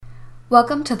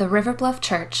Welcome to the River Bluff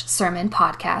Church Sermon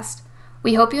Podcast.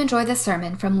 We hope you enjoy this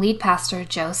sermon from lead pastor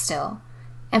Joe Still.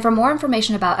 And for more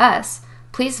information about us,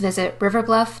 please visit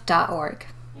riverbluff.org.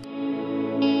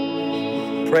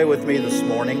 Pray with me this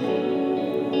morning.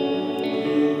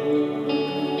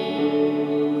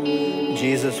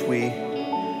 Jesus,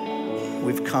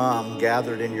 we've come,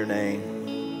 gathered in your name.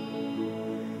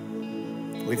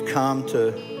 We've come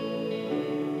to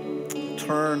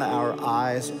turn our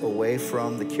eyes away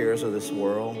from the cares of this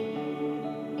world,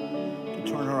 to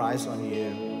turn our eyes on you.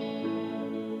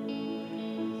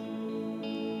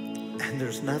 And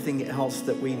there's nothing else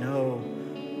that we know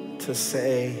to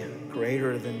say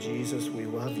greater than Jesus, we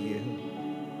love you.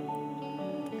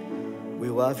 We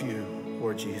love you,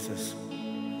 Lord Jesus.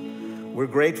 We're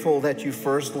grateful that you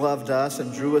first loved us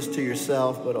and drew us to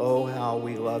yourself, but oh, how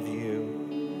we love you.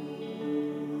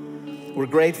 We're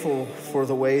grateful for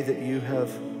the way that you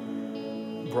have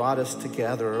brought us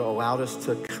together, allowed us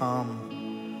to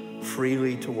come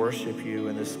freely to worship you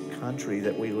in this country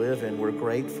that we live in. We're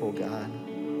grateful, God.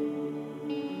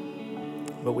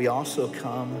 But we also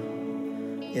come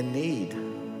in need.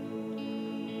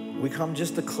 We come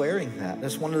just declaring that.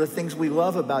 That's one of the things we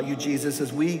love about you, Jesus,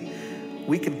 is we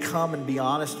can come and be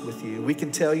honest with you. We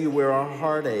can tell you where our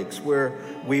heart aches, where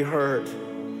we hurt.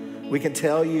 We can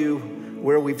tell you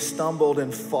where we've stumbled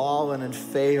and fallen and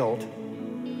failed.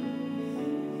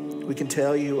 We can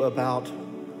tell you about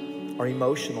our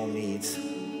emotional needs,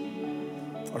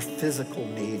 our physical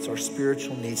needs, our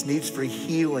spiritual needs, needs for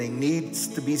healing, needs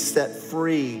to be set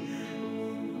free.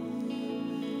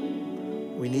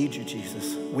 We need you,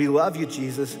 Jesus. We love you,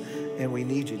 Jesus, and we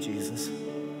need you, Jesus.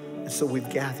 And so we've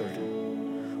gathered.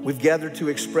 We've gathered to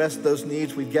express those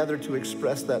needs. We've gathered to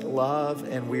express that love,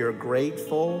 and we are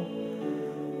grateful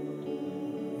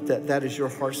that that is your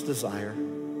heart's desire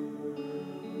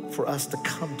for us to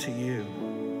come to you.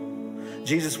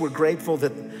 Jesus, we're grateful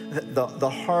that the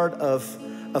heart of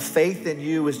faith in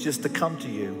you is just to come to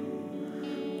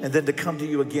you, and then to come to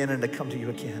you again and to come to you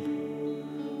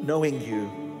again, knowing you,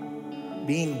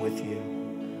 being with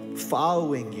you,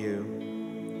 following you,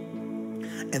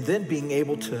 and then being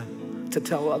able to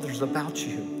tell others about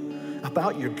you,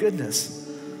 about your goodness,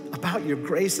 about your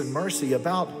grace and mercy,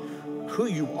 about who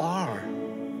you are,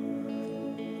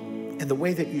 and the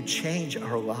way that you change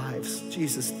our lives.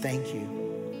 Jesus, thank you.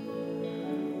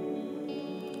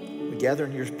 We gather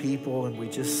in your people and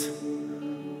we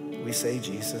say,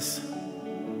 Jesus,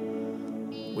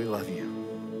 we love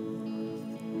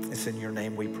you. It's in your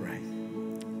name we pray.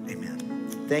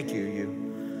 Amen. Thank you. You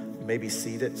may be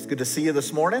seated. It's good to see you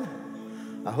this morning.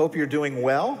 I hope you're doing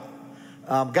well.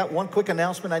 Got one quick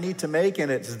announcement I need to make,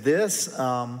 and it's this.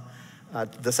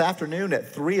 This afternoon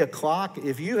at 3 o'clock,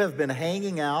 if you have been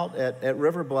hanging out at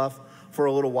River Bluff for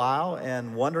a little while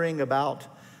and wondering about,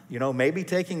 maybe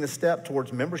taking the step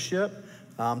towards membership,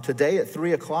 today at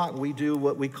 3 o'clock, we do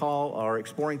what we call our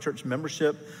Exploring Church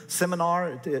Membership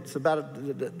Seminar. It's about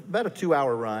a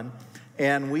 2-hour run,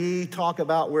 and we talk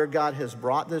about where God has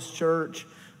brought this church,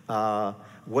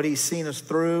 what he's seen us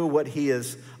through, what he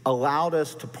has allowed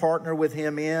us to partner with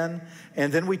him in.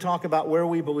 And then we talk about where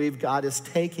we believe God is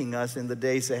taking us in the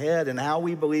days ahead and how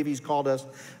we believe he's called us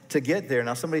to get there.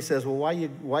 Now, somebody says, well,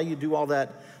 why you do all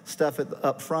that stuff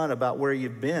up front about where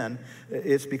you've been?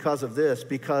 It's because of this,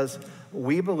 because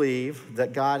we believe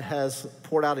that God has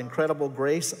poured out incredible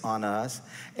grace on us,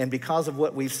 and because of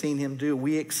what we've seen him do,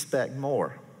 we expect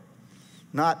more.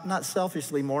 Not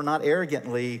selfishly more, not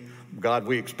arrogantly, God,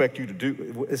 we expect you to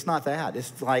do. It's not that.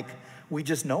 It's like we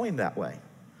just know him that way.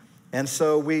 And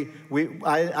so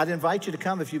I'd invite you to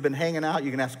come. If you've been hanging out,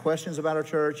 you can ask questions about our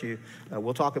church.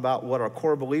 We'll talk about what our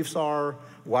core beliefs are,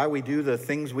 why we do the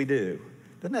things we do.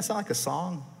 Doesn't that sound like a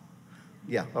song?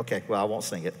 Yeah, okay, well, I won't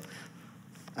sing it.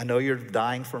 I know you're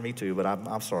dying for me too, but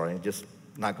I'm sorry, I'm just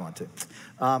not going to.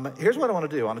 Here's what I want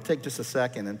to do. I want to take just a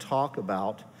second and talk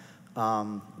about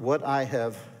what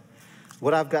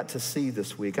I've got to see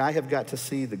this week. I have got to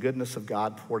see the goodness of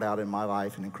God poured out in my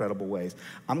life in incredible ways.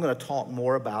 I'm going to talk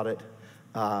more about it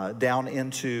down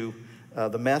into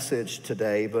the message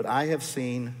today, but I have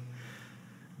seen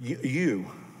you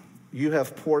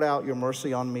have poured out your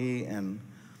mercy on me, and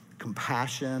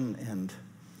compassion and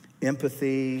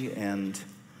empathy and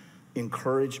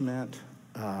encouragement,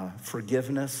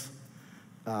 forgiveness,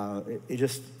 it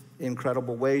just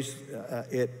incredible ways.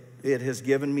 It has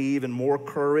given me even more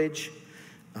courage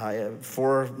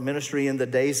for ministry in the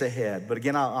days ahead. But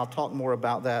again, I'll talk more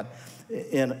about that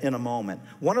in a moment.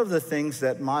 One of the things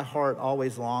that my heart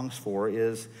always longs for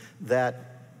is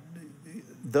that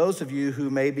those of you who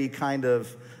may be kind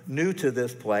of new to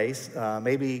this place,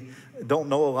 maybe don't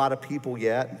know a lot of people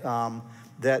yet,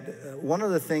 that one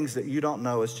of the things that you don't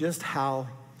know is just how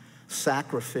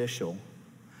sacrificial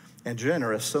and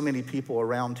generous so many people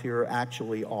around here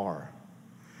actually are.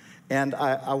 And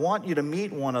I want you to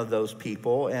meet one of those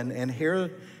people and hear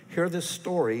this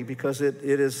story, because it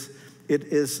is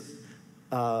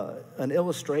an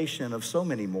illustration of so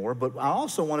many more. But I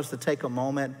also want us to take a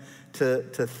moment to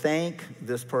thank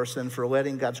this person for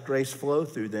letting God's grace flow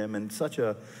through them in such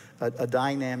a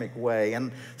dynamic way.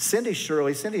 And Cindy,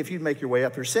 if you'd make your way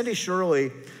up here. Cindy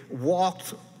Shirley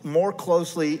walked more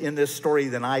closely in this story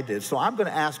than I did. So I'm going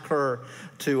to ask her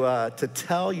to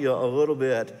tell you a little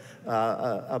bit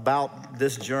about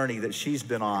this journey that she's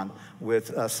been on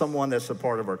with someone that's a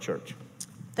part of our church.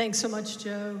 Thanks so much,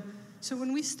 Joe. So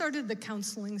when we started the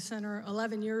counseling center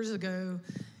 11 years ago,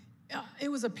 it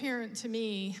was apparent to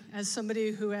me, as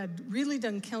somebody who had really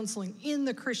done counseling in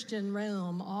the Christian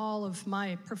realm all of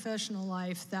my professional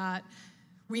life, that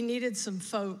we needed some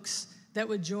folks that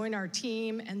would join our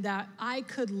team and that I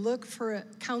could look for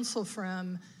counsel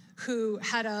from, who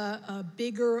had a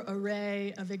bigger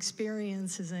array of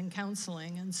experiences in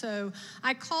counseling. And so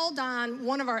I called on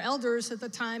one of our elders at the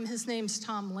time. His name's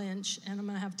Tom Lynch, and I'm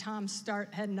going to have Tom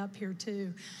start heading up here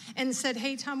too, and said,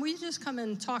 hey, Tom, will you just come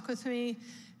and talk with me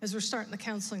as we're starting the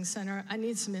counseling center? I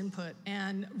need some input.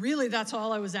 And really, that's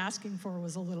all I was asking for,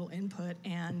 was a little input.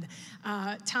 And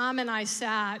Tom and I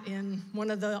sat in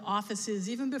one of the offices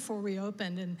even before we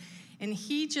opened, and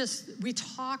we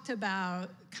talked about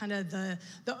kind of the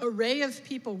array of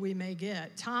people we may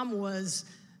get. Tom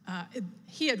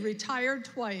he had retired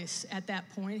twice at that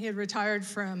point. He had retired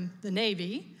from the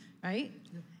Navy, right?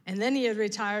 Yep. And then he had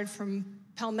retired from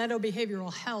Palmetto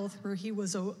Behavioral Health, where he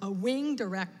was a wing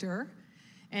director,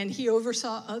 and he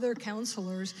oversaw other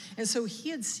counselors. And so he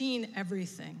had seen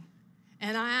everything.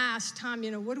 And I asked Tom,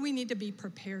 what do we need to be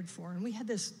prepared for? And we had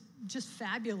this just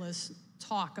fabulous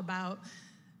talk about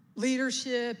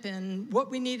leadership and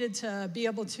what we needed to be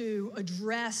able to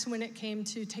address when it came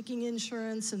to taking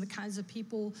insurance and the kinds of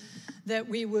people that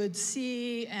we would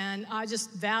see. And I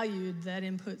just valued that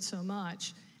input so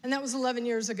much. And that was 11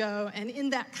 years ago. And in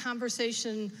that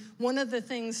conversation, one of the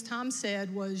things Tom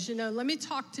said was, let me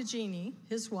talk to Jeannie,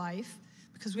 his wife,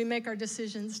 because we make our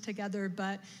decisions together,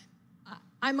 but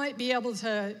I might be able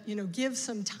to, give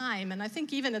some time. And I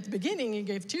think even at the beginning, you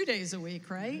gave 2 days a week,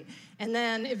 right? And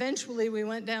then eventually we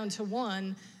went down to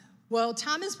 1. Well,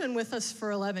 Tom has been with us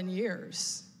for 11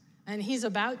 years, and he's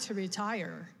about to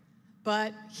retire.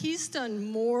 But he's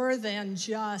done more than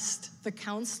just the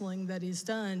counseling that he's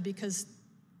done, because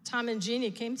Tom and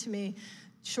Jeannie came to me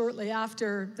shortly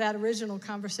after that original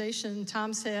conversation.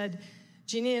 Tom said,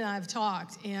 Jeannie and I have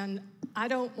talked, and I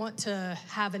don't want to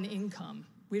have an income.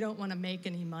 We don't want to make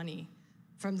any money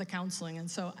from the counseling.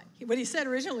 And so what he said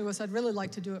originally was, I'd really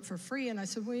like to do it for free. And I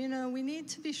said, well, we need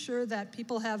to be sure that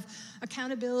people have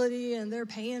accountability and they're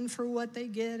paying for what they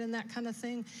get and that kind of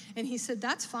thing. And he said,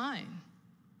 that's fine,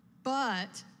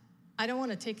 but I don't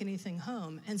want to take anything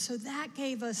home. And so that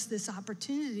gave us this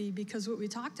opportunity, because what we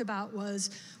talked about was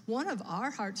one of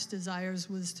our heart's desires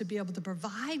was to be able to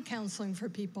provide counseling for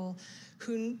people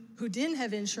who didn't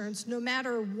have insurance, no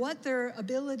matter what their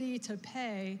ability to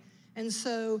pay. And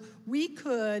so we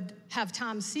could have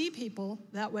Tom see people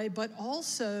that way, but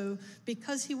also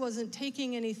because he wasn't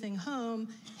taking anything home,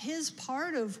 his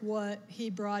part of what he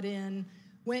brought in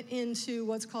went into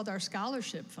what's called our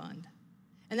scholarship fund.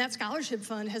 And that scholarship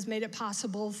fund has made it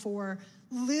possible for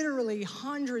literally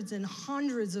hundreds and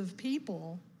hundreds of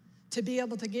people to be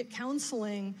able to get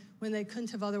counseling when they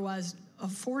couldn't have otherwise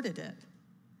afforded it.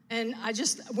 And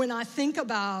when I think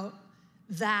about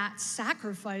that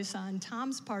sacrifice on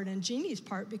Tom's part and Jeannie's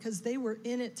part, because they were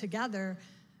in it together,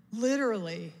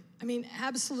 literally,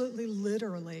 absolutely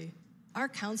literally, our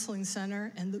counseling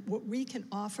center and what we can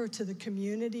offer to the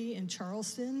community in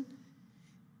Charleston,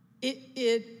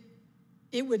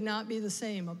 it would not be the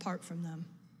same apart from them.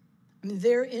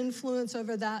 Their influence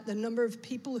over that, the number of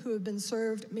people who have been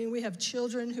served. We have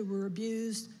children who were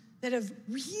abused that have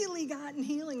really gotten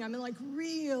healing,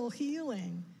 real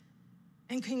healing,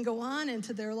 and can go on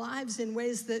into their lives in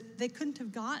ways that they couldn't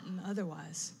have gotten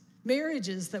otherwise.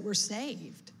 Marriages that were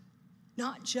saved,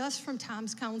 not just from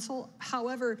Tom's counsel.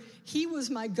 However, he was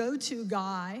my go-to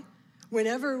guy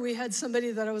whenever we had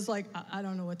somebody that I was like, I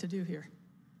don't know what to do here.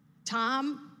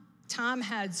 Tom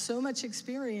had so much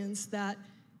experience that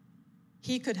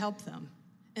he could help them.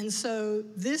 And so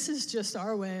this is just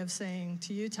our way of saying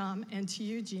to you, Tom, and to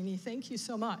you, Jeannie, thank you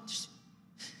so much.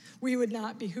 We would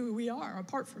not be who we are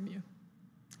apart from you.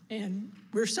 And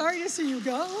we're sorry to see you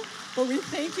go, but we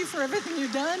thank you for everything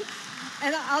you've done.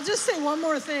 And I'll just say one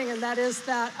more thing, and that is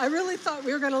that I really thought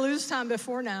we were going to lose time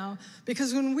before now,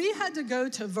 because when we had to go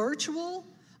to virtual,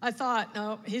 I thought,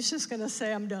 no, he's just going to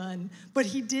say I'm done. But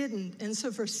he didn't. And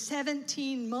so for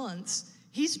 17 months,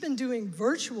 he's been doing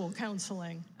virtual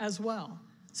counseling as well.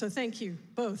 So thank you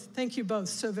both. Thank you both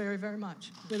so very, very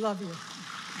much. We love you.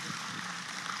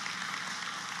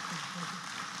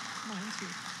 Mine too.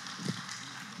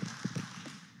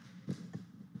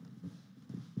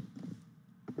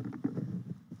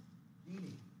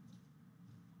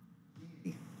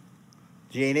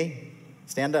 Jeannie,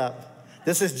 stand up.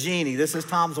 This is Jeannie. This is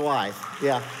Tom's wife.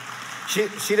 Yeah. She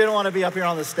didn't want to be up here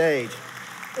on the stage.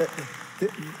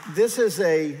 This is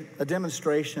a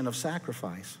demonstration of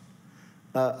sacrifice,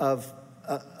 of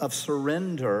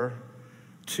surrender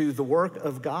to the work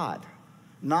of God,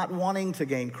 not wanting to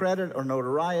gain credit or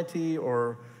notoriety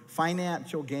or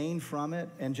financial gain from it,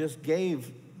 and just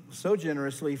gave so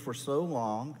generously for so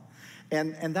long.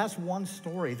 And that's one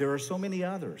story. There are so many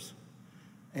others.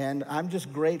 And I'm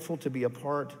just grateful to be a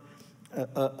part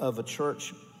of a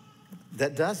church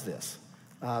that does this,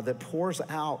 that pours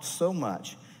out so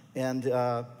much. And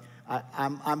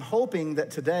I'm hoping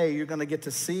that today you're going to get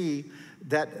to see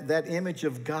that image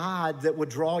of God that would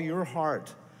draw your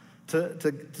heart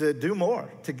to do more,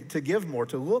 to give more,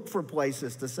 to look for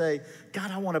places to say,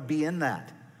 God, I want to be in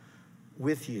that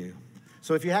with you.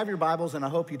 So if you have your Bibles, and I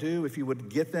hope you do, if you would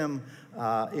get them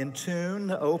in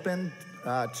tune, open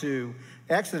to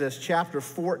Exodus chapter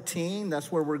 14.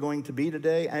 That's where we're going to be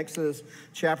today, Exodus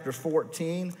chapter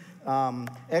 14.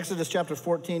 Exodus chapter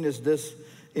 14 is this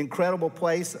incredible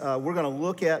place. We're going to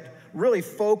look at, really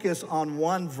focus on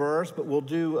one verse, but we'll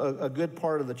do a good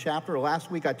part of the chapter.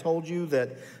 Last week I told you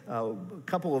that a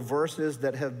couple of verses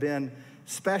that have been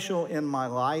special in my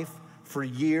life for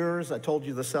years. I told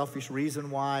you the selfish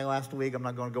reason why last week. I'm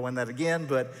not going to go in that again,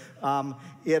 but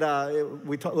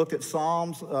we looked at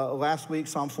Psalms last week,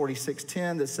 Psalm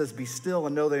 46:10, that says, "Be still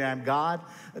and know that I am God."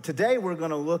 Today we're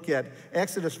going to look at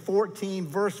Exodus 14,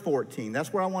 verse 14.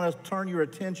 That's where I want to turn your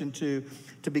attention to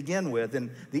begin with.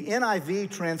 And the NIV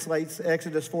translates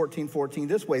Exodus 14:14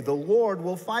 this way: "The Lord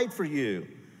will fight for you.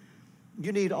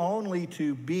 You need only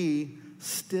to be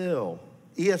still."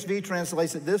 ESV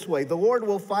translates it this way: "The Lord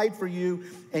will fight for you,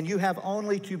 and you have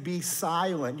only to be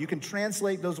silent." You can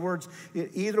translate those words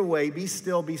either way: be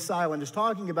still, be silent. It's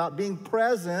talking about being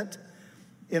present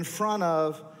in front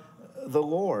of the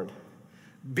Lord,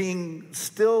 being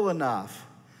still enough,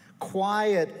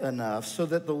 quiet enough, so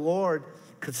that the Lord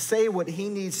could say what he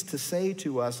needs to say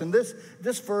to us. And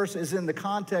this verse is in the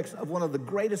context of one of the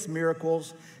greatest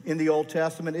miracles in the Old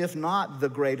Testament, if not the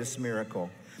greatest miracle.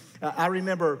 I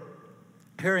remember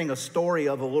hearing a story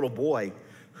of a little boy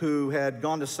who had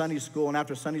gone to Sunday school, and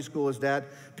after Sunday school, his dad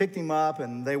picked him up,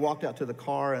 and they walked out to the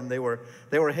car, and they were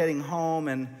heading home,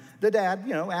 and the dad,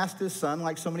 asked his son,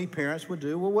 like so many parents would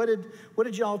do, "Well, what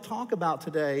did y'all talk about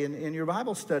today in your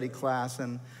Bible study class?"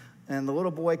 And the little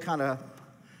boy kind of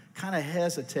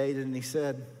hesitated, and he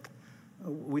said,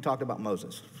 "We talked about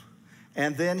Moses."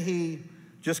 And then he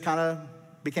just kind of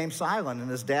became silent,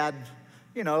 and his dad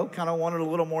kind of wanted a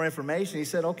little more information. He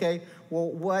said, "Okay, well,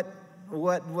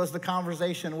 what was the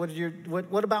conversation?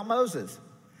 What about Moses?"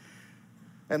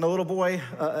 And the little boy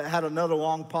had another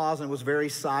long pause and was very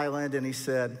silent, and he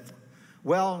said,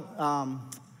 "Well,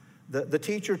 the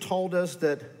teacher told us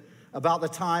that about the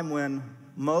time when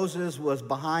Moses was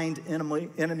behind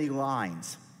enemy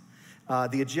lines,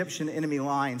 the Egyptian enemy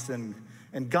lines,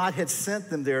 and God had sent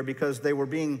them there because they were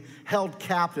being held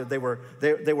captive. They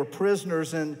were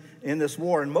prisoners in this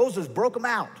war, and Moses broke them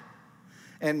out.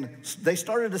 And they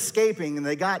started escaping, and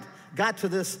they got to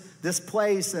this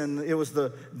place, and it was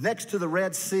next to the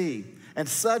Red Sea. And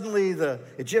suddenly the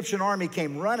Egyptian army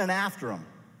came running after them,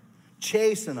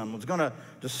 chasing them, was going to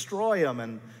destroy them,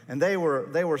 and they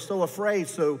were so afraid.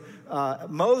 So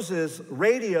Moses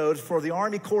radioed for the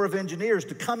Army Corps of Engineers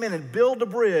to come in and build a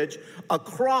bridge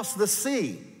across the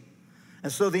sea.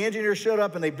 And so the engineers showed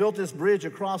up, and they built this bridge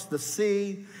across the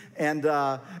sea, and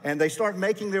they start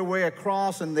making their way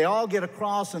across, and they all get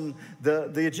across, and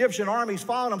the Egyptian army's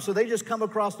following them, so they just come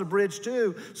across the bridge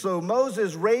too. So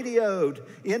Moses radioed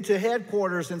into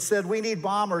headquarters and said, "We need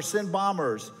bombers, send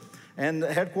bombers." And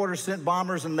the headquarters sent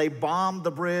bombers, and they bombed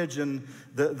the bridge, and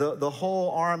the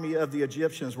whole army of the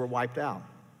Egyptians were wiped out.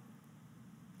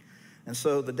 And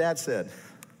so the dad said,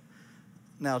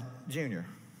 "Now, Junior,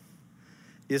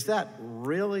 is that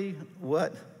really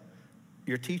what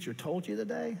your teacher told you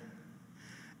today?"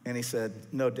 And he said,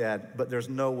 "No, Dad, but there's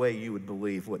no way you would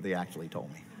believe what they actually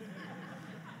told me."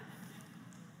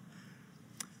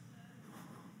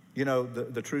 You know,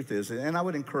 the truth is, and I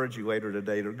would encourage you later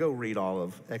today to go read all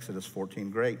of Exodus 14.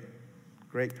 Great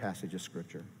passage of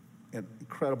Scripture. An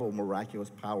incredible, miraculous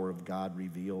power of God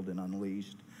revealed and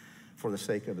unleashed for the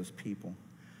sake of his people.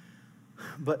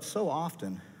 But so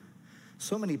often,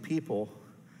 so many people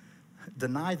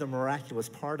deny the miraculous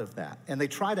part of that. And they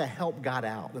try to help God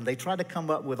out. And they try to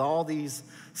come up with all these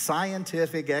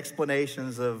scientific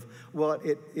explanations of, well,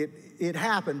 it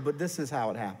happened, but this is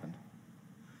how it happened.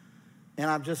 And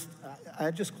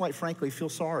I just quite frankly feel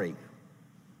sorry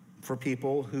for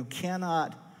people who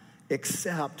cannot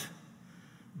accept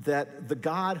that the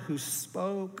God who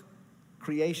spoke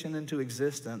creation into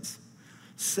existence,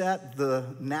 set the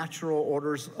natural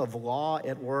orders of law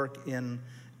at work in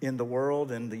the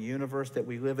world and the universe that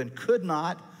we live in, could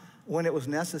not, when it was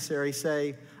necessary,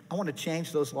 say, I want to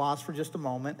change those laws for just a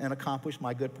moment and accomplish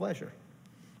my good pleasure,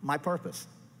 my purpose.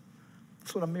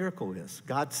 That's what a miracle is.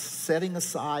 God setting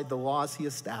aside the laws he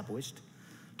established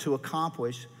to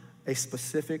accomplish a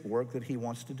specific work that he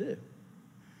wants to do.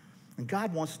 And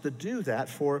God wants to do that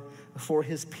for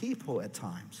his people at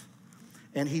times.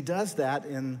 And he does that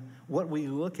in what we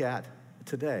look at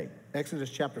today,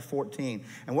 Exodus chapter 14.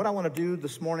 And what I want to do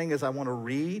this morning is I want to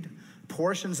read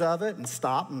portions of it and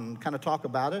stop and kind of talk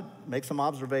about it, make some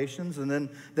observations, and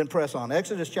then press on.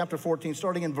 Exodus chapter 14,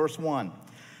 starting in verse 1.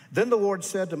 Then the Lord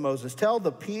said to Moses, tell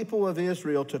the people of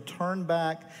Israel to turn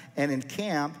back and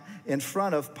encamp in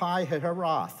front of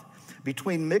Pi-hahiroth,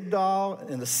 between Migdal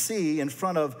and the sea, in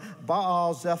front of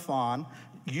Baal-zephon.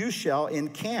 You shall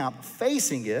encamp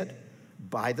facing it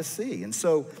by the sea. And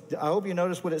so I hope you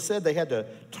notice what it said. They had to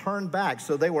turn back.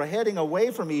 So they were heading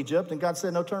away from Egypt, and God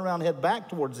said, no, turn around and head back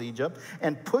towards Egypt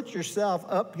and put yourself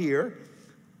up here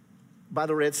by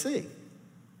the Red Sea.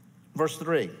 Verse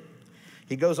 3.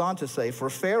 He goes on to say, for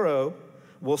Pharaoh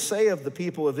will say of the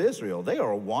people of Israel, they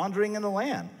are wandering in the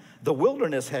land. The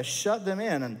wilderness has shut them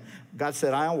in. And God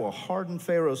said, I will harden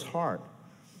Pharaoh's heart,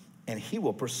 and he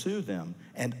will pursue them.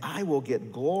 And I will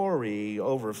get glory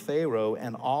over Pharaoh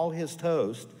and all his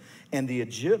host, and the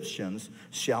Egyptians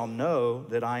shall know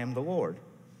that I am the Lord.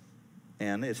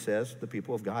 And it says the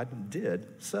people of God did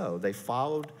so. They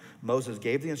followed. Moses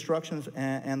gave the instructions,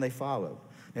 and they followed.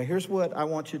 Now, here's what I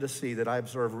want you to see that I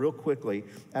observe real quickly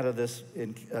out of this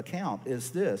account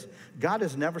is this. God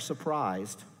is never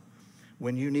surprised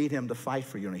when you need him to fight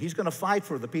for you. He's going to fight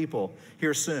for the people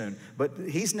here soon, but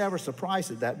he's never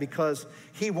surprised at that because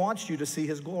he wants you to see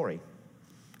his glory.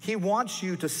 He wants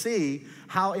you to see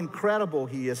how incredible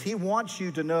he is. He wants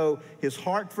you to know his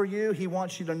heart for you. He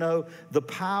wants you to know the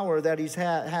power that he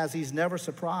has. He's never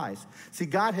surprised. See,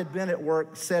 God had been at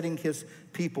work setting his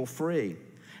people free.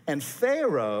 And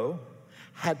Pharaoh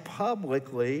had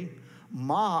publicly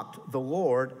mocked the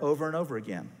Lord over and over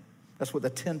again. That's what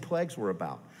the 10 plagues were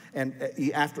about. And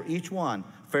after each one,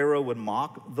 Pharaoh would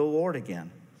mock the Lord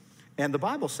again. And the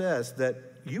Bible says that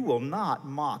you will not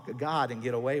mock God and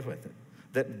get away with it.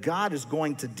 That God is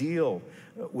going to deal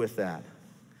with that.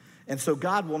 And so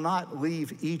God will not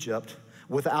leave Egypt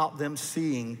without them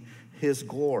seeing his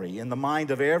glory. In the mind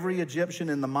of every Egyptian,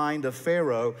 in the mind of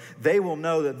Pharaoh, they will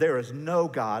know that there is no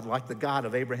God like the God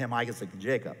of Abraham, Isaac, and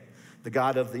Jacob, the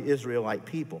God of the Israelite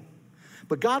people.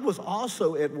 But God was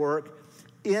also at work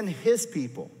in his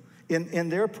people, in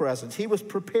their presence. He was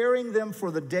preparing them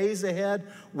for the days ahead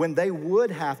when they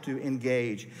would have to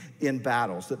engage in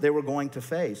battles that they were going to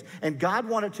face. And God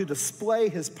wanted to display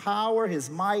his power, his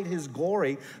might, his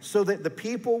glory, so that the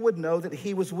people would know that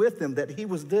he was with them, that he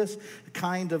was this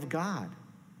kind of God.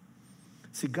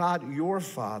 See, God, your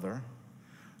Father,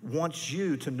 wants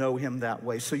you to know him that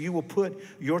way. So you will put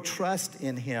your trust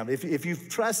in him. If you've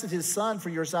trusted his Son for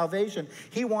your salvation,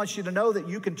 he wants you to know that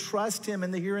you can trust him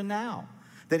in the here and now,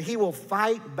 that he will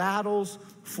fight battles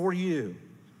for you.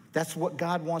 That's what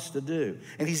God wants to do.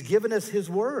 And he's given us his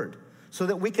word so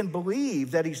that we can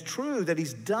believe that he's true, that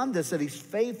he's done this, that he's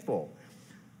faithful,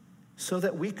 so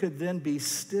that we could then be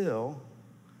still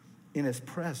in his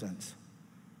presence,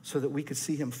 so that we could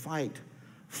see him fight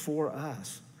for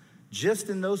us. Just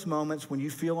in those moments when you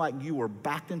feel like you were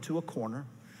backed into a corner,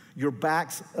 your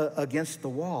back's against the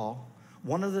wall,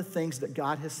 one of the things that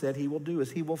God has said he will do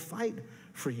is he will fight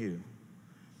for you.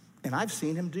 And I've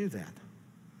seen him do that.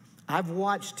 I've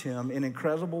watched him in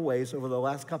incredible ways over the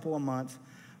last couple of months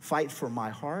fight for my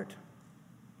heart,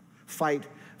 fight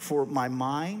for my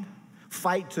mind,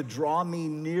 fight to draw me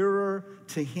nearer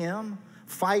to him,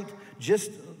 fight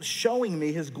just showing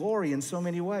me his glory in so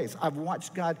many ways. I've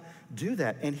watched God do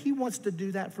that, and he wants to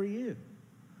do that for you.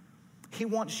 He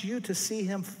wants you to see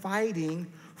him fighting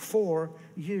for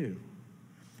you.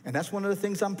 And that's one of the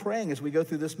things I'm praying as we go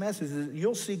through this message, is that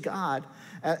you'll see God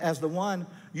as the one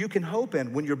you can hope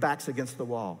in when your back's against the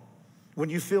wall, when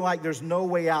you feel like there's no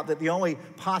way out, that the only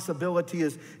possibility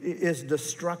is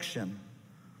destruction.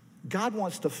 God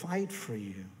wants to fight for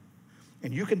you,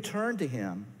 and you can turn to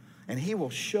him, and he will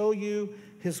show you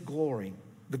his glory.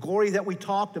 The glory that we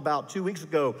talked about 2 weeks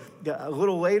ago, a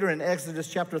little later in Exodus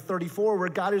chapter 34, where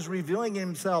God is revealing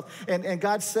himself. And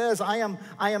God says, I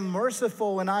am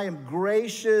merciful, and I am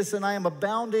gracious, and I am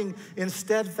abounding in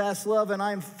steadfast love, and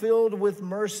I am filled with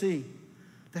mercy.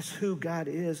 That's who God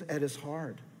is at his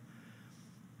heart.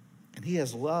 And he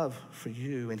has love for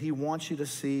you, and he wants you to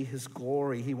see his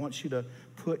glory. He wants you to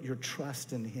put your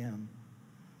trust in him.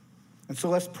 And so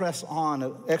let's press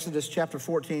on. Exodus chapter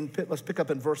 14, let's pick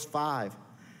up in verse 5.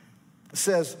 It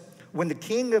says, when the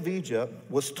king of Egypt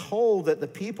was told that the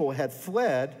people had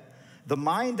fled, the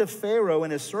mind of Pharaoh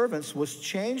and his servants was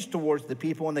changed towards the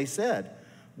people, and they said,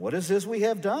 what is this we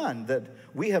have done, that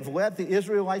we have let the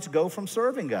Israelites go from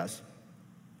serving us?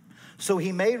 So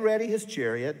he made ready his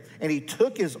chariot, and he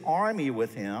took his army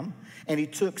with him, and he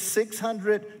took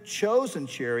 600 chosen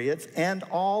chariots and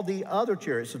all the other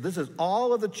chariots. So this is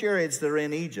all of the chariots that are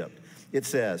in Egypt, it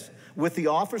says, with the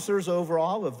officers over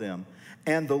all of them.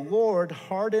 And the Lord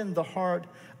hardened the heart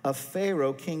of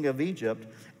Pharaoh, king of Egypt,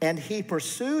 and he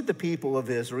pursued the people of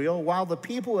Israel, while the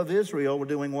people of Israel were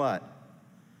doing what?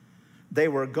 They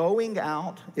were going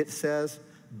out, it says,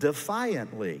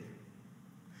 defiantly.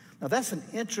 Now that's an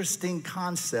interesting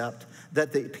concept,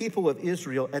 that the people of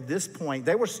Israel at this point,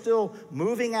 they were still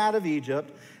moving out of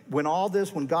Egypt when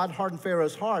God hardened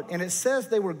Pharaoh's heart, and it says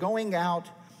they were going out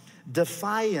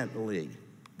defiantly.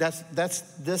 That's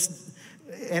this.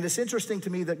 And it's interesting to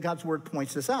me that God's word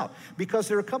points this out, because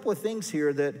there are a couple of things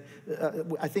here that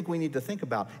I think we need to think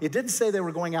about. It didn't say they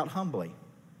were going out humbly.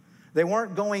 They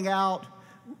weren't going out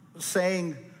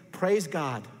saying, praise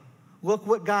God, look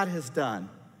what God has done.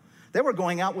 They were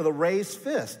going out with a raised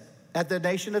fist at the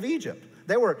nation of Egypt.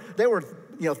 They were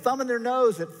thumbing their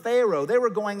nose at Pharaoh. They were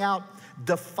going out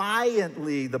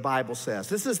defiantly, the Bible says.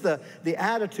 This is the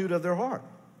attitude of their heart.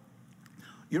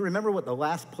 You remember what the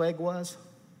last plague was?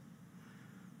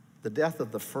 The death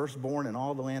of the firstborn in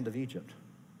all the land of Egypt.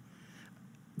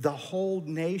 The whole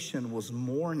nation was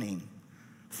mourning.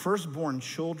 Firstborn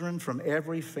children from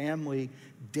every family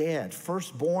dead.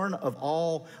 Firstborn of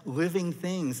all living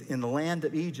things in the land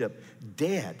of Egypt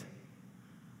dead.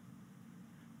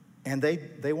 And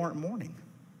they weren't mourning.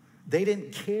 They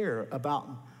didn't care about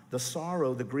the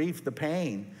sorrow, the grief, the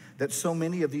pain that so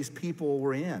many of these people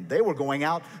were in. They were going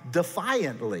out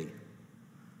defiantly.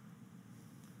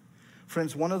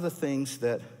 Friends, one of the things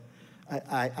that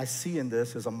I see in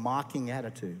this is a mocking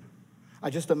attitude. I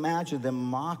just imagine them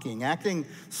mocking, acting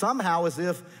somehow as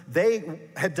if they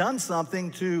had done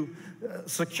something to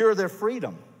secure their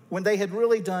freedom, when they had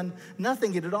really done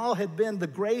nothing. It all had been the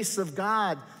grace of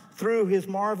God through his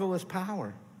marvelous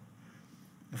power.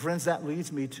 And friends, that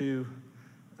leads me to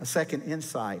a second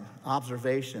insight,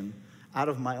 observation, out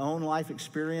of my own life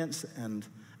experience and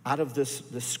out of this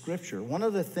scripture. One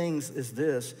of the things is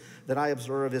this that I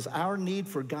observe is our need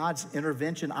for God's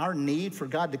intervention, our need for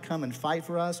God to come and fight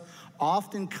for us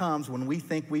often comes when we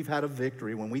think we've had a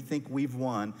victory, when we think we've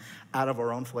won out of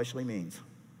our own fleshly means.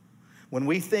 When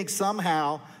we think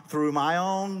somehow through my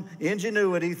own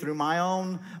ingenuity, through my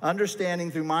own understanding,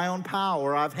 through my own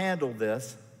power, I've handled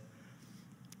this,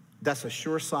 that's a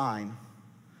sure sign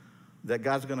that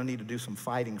God's going to need to do some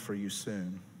fighting for you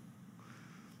soon.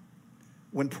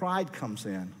 When pride comes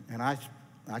in, and I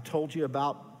told you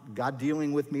about God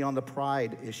dealing with me on the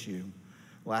pride issue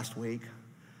last week.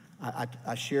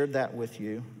 I shared that with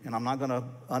you, and I'm not going to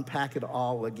unpack it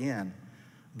all again.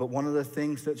 But one of the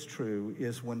things that's true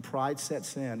is when pride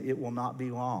sets in, it will not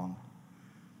be long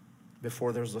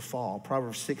before there's a fall.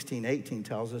 Proverbs 16:18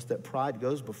 tells us that pride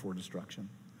goes before destruction.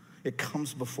 It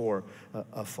comes before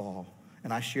a fall.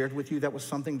 And I shared with you that was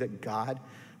something that God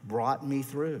brought me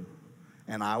through.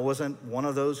 And I wasn't one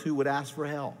of those who would ask for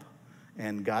help.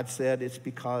 And God said it's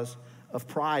because of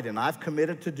pride, and I've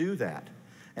committed to do that.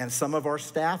 And some of our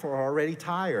staff are already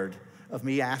tired of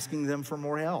me asking them for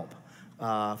more help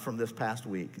from this past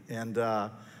week. And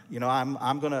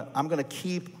I'm gonna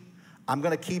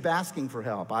keep asking for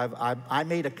help. I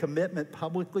made a commitment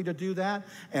publicly to do that,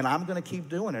 and I'm gonna keep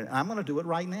doing it. I'm gonna do it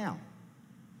right now.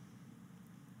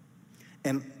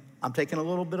 And I'm taking a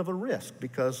little bit of a risk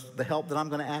because the help that I'm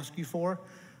going to ask you for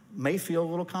may feel a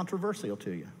little controversial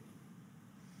to you.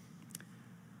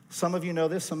 Some of you know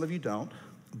this, some of you don't,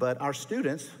 but our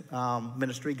students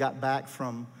ministry got back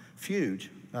from Fuge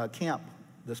camp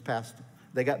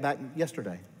they got back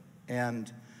yesterday.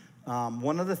 And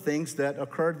One of the things that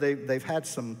occurred, they've had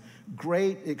some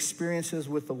great experiences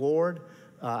with the Lord.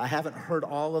 I haven't heard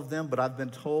all of them, but I've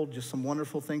been told just some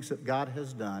wonderful things that God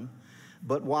has done.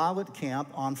 But while at camp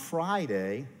on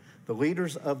Friday, the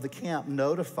leaders of the camp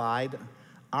notified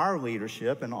our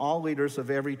leadership and all leaders of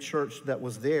every church that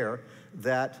was there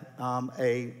that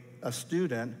a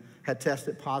student had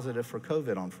tested positive for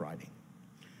COVID on Friday.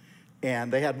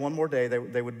 And they had one more day.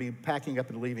 They would be packing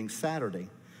up and leaving Saturday.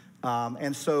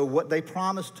 And so what they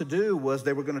promised to do was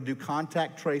they were going to do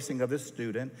contact tracing of this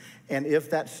student. And if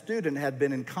that student had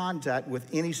been in contact with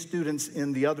any students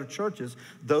in the other churches,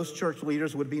 those church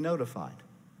leaders would be notified.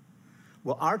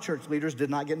 Well, our church leaders did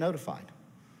not get notified.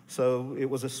 So it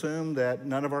was assumed that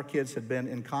none of our kids had been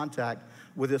in contact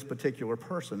with this particular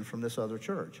person from this other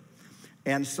church.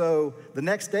 And so the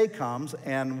next day comes,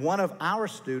 and one of our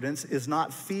students is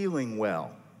not feeling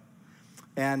well.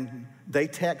 And they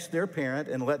text their parent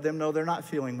and let them know they're not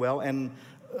feeling well. And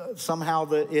somehow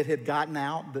it had gotten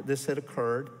out that this had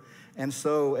occurred. And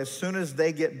so as soon as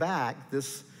they get back,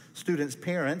 this student's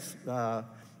parents,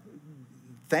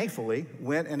 thankfully,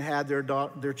 went and had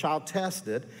their child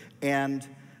tested. And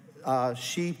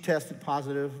she tested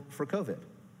positive for COVID,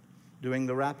 doing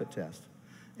the rapid test.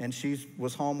 And she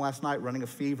was home last night running a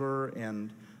fever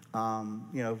and,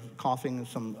 coughing and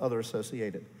some other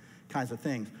associated kinds of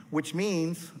things, which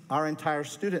means our entire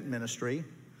student ministry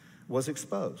was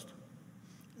exposed.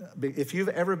 If you've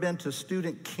ever been to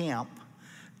student camp,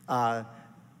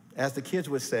 as the kids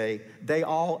would say, they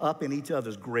all up in each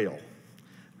other's grill.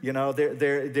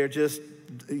 They're just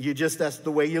that's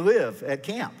the way you live at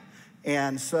camp.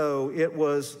 And so it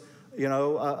was,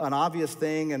 an obvious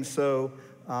thing. And so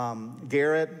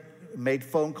Garrett made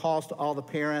phone calls to all the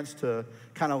parents to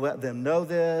kind of let them know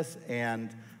this.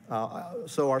 And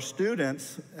so our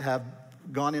students have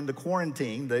gone into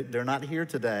quarantine. They're not here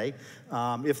today.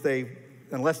 Unless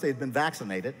they've been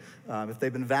vaccinated. If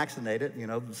they've been vaccinated, the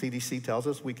CDC tells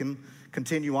us we can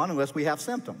continue on unless we have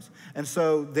symptoms. And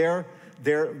so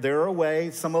they're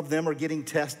away. Some of them are getting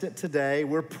tested today.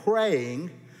 We're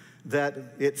praying that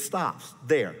it stops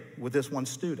there with this one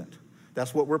student.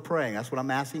 That's what we're praying. That's what I'm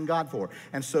asking God for.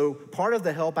 And so part of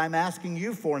the help I'm asking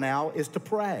you for now is to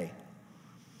pray.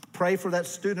 Pray for that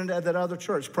student at that other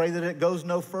church. Pray that it goes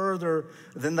no further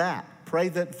than that. Pray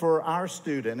that for our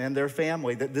student and their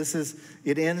family, that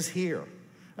it ends here.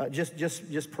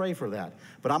 Just pray for that.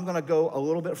 But I'm going to go a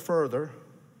little bit further,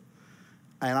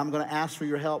 and I'm going to ask for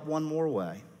your help one more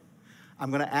way. I'm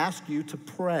going to ask you to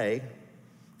pray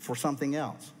for something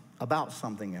else, about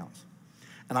something else.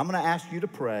 And I'm going to ask you to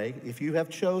pray, if you have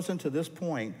chosen to this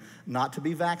point not to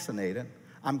be vaccinated,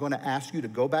 I'm going to ask you to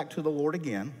go back to the Lord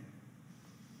again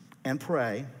and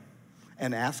pray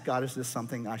and ask God, is this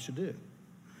something I should do?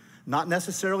 Not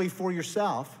necessarily for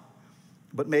yourself,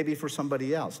 but maybe for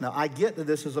somebody else. Now, I get that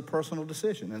this is a personal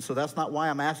decision, and so that's not why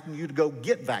I'm asking you to go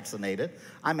get vaccinated.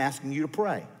 I'm asking you to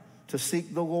pray, to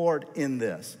seek the Lord in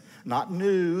this. Not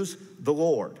news, the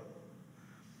Lord.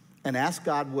 And ask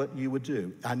God what you would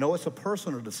do. I know it's a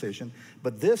personal decision,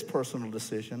 but this personal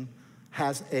decision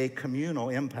has a communal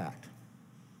impact.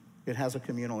 It has a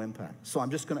communal impact. So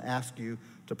I'm just going to ask you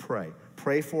to pray.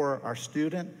 Pray for our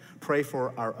student. Pray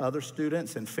for our other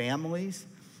students and families.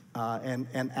 And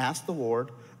ask the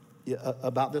Lord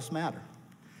about this matter.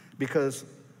 Because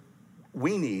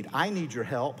I need your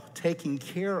help taking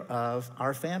care of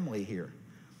our family here.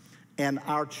 And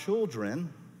our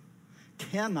children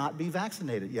cannot be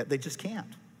vaccinated yet. They just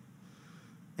can't.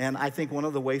 And I think one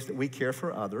of the ways that we care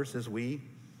for others is we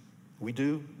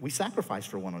sacrifice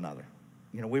for one another.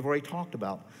 We've already talked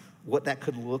about what that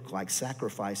could look like,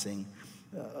 sacrificing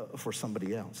for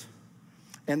somebody else.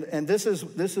 And this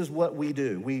is what we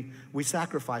do. We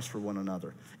sacrifice for one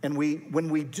another. And when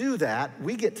we do that,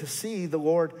 we get to see the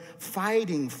Lord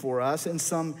fighting for us in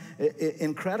some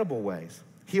incredible ways.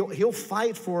 He'll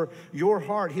fight for your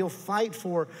heart. He'll fight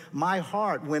for my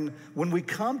heart. When we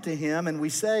come to him and we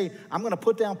say, I'm going to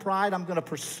put down pride, I'm going to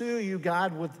pursue you,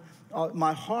 God, with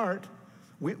my heart,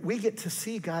 we get to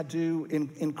see God do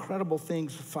incredible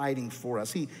things fighting for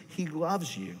us. He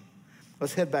loves you.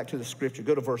 Let's head back to the scripture.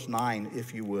 Go to verse 9,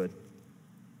 if you would.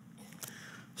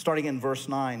 Starting in verse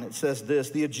 9, it says this: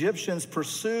 the Egyptians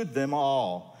pursued them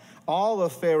all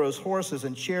of Pharaoh's horses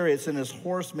and chariots and his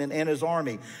horsemen and his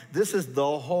army. This is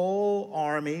the whole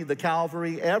army, the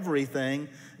cavalry, everything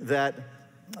that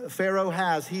Pharaoh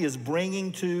has, he is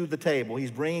bringing to the table.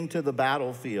 He's bringing to the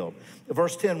battlefield.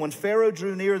 Verse 10, when Pharaoh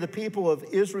drew near, the people of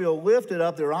Israel lifted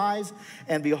up their eyes,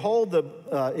 and behold,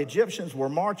 the Egyptians were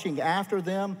marching after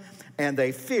them, and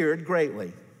they feared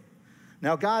greatly.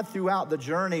 Now God, throughout the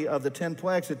journey of the 10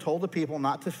 plagues, had told the people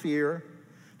not to fear,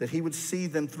 that he would see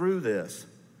them through this.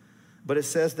 But it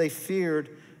says they feared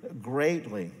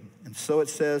greatly. And so it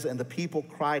says, and the people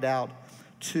cried out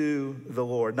to the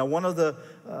Lord. Now, one of the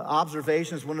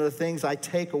observations, one of the things I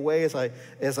take away as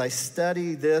I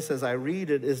study this, as I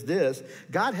read it, is this.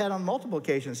 God had on multiple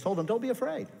occasions told them, don't be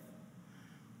afraid.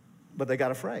 But they got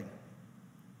afraid.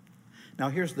 Now,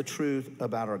 here's the truth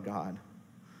about our God.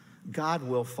 God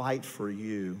will fight for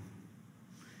you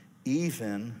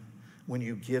even when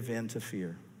you give in to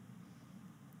fear.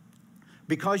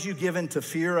 Because you give in to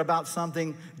fear about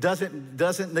something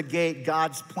doesn't negate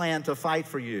God's plan to fight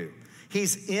for you.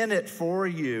 He's in it for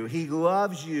you. He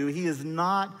loves you. He is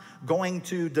not going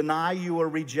to deny you or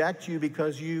reject you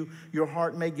because your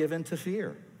heart may give in to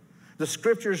fear. The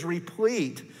scriptures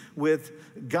replete with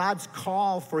God's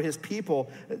call for his people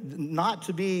not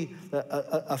to be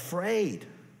afraid.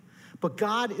 But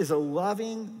God is a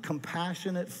loving,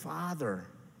 compassionate Father.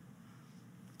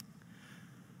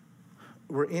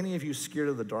 Were any of you scared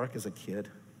of the dark as a kid?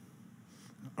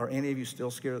 Are any of you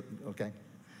still scared? Okay.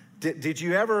 Did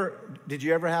you ever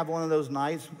have one of those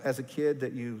nights as a kid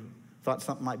that you thought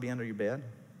something might be under your bed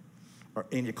or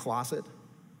in your closet?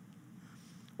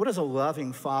 What does a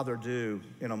loving father do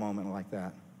in a moment like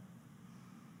that?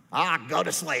 Go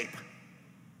to sleep.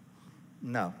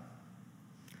 No.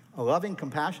 A loving,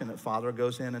 compassionate father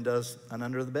goes in and does an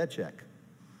under the bed check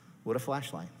with a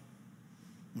flashlight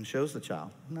and shows the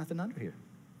child, nothing under here.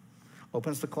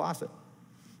 Opens the closet.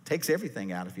 Takes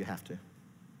everything out if you have to.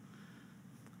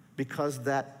 Because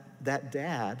that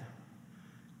dad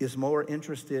is more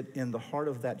interested in the heart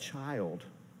of that child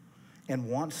and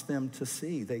wants them to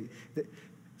see.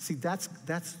 See, that's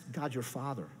God your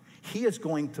Father. He is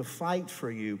going to fight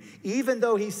for you. Even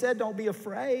though he said don't be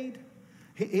afraid.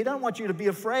 He doesn't want you to be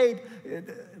afraid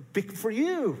for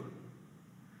you.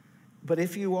 But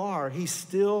if you are, he's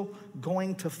still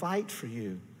going to fight for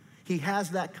you. He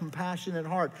has that compassionate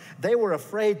heart. They were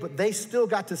afraid, but they still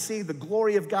got to see the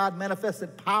glory of God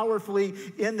manifested powerfully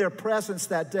in their presence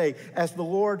that day as the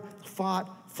Lord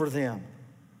fought for them.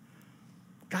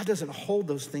 God doesn't hold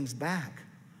those things back.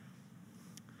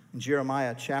 In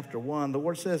Jeremiah chapter 1, the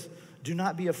Lord says, do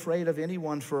not be afraid of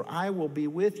anyone, for I will be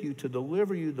with you to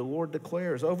deliver you, the Lord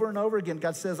declares. Over and over again,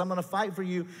 God says, I'm going to fight for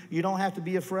you. You don't have to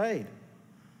be afraid.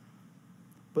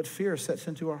 But fear sets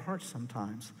into our hearts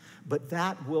sometimes. But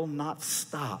that will not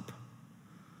stop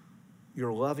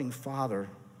your loving Father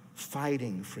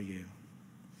fighting for you.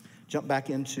 Jump back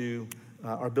into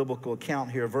our biblical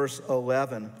account here, verse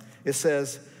 11. It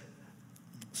says,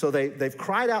 so they've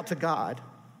cried out to God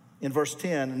in verse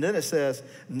 10, and then it says,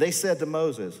 and they said to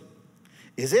Moses,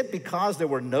 is it because there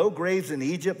were no graves in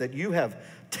Egypt that you have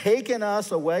taken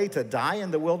us away to die in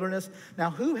the wilderness?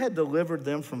 Now, who had delivered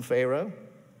them from Pharaoh?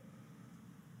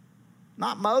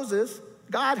 Not Moses.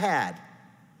 God had.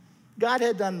 God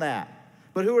had done that.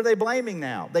 But who are they blaming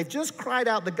now? They've just cried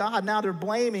out to God. Now they're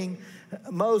blaming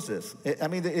Moses.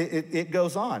 It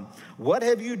goes on. What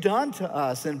have you done to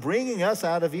us in bringing us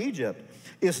out of Egypt?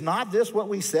 Is not this what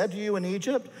we said to you in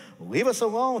Egypt? Leave us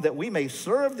alone that we may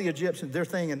serve the Egyptians. They're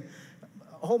thinking,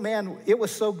 oh man, it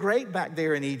was so great back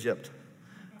there in Egypt.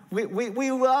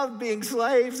 We loved being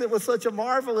slaves. It was such a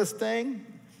marvelous thing.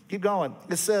 Keep going.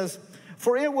 It says,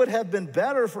 for it would have been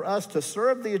better for us to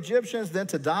serve the Egyptians than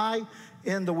to die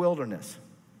in the wilderness.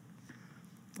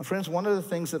 Friends, one of the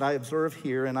things that I observe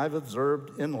here and I've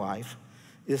observed in life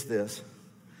is this.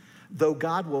 Though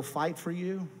God will fight for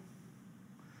you,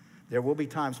 there will be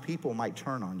times people might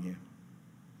turn on you.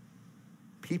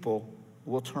 People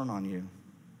will turn on you.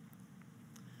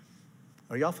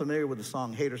 Are y'all familiar with the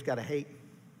song, Haters Gotta Hate?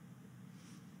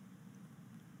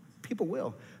 People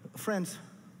will. Friends,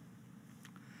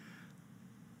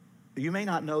 you may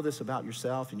not know this about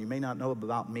yourself, and you may not know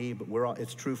about me, but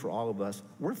it's true for all of us.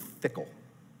 We're fickle.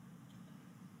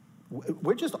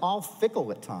 We're just all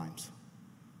fickle at times.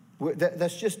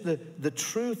 That's just the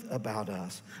truth about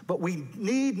us. But we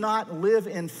need not live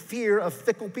in fear of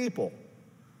fickle people.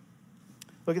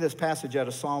 Look at this passage out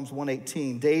of Psalms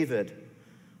 118. David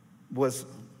was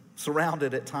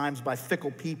surrounded at times by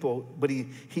fickle people, but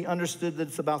he understood that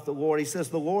it's about the Lord. He says,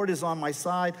 the Lord is on my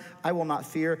side, I will not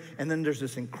fear. And then there's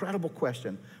this incredible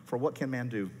question, for what can man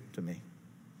do to me?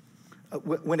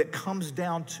 When it comes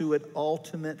down to it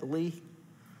ultimately,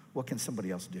 what can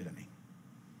somebody else do to me?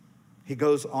 He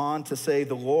goes on to say,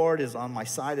 the Lord is on my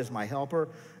side as my helper.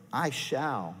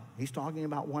 He's talking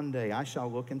about one day, I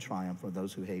shall look in triumph for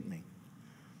those who hate me.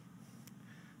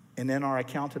 And in our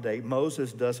account today,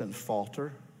 Moses doesn't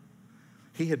falter.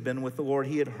 He had been with the Lord.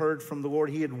 He had heard from the Lord.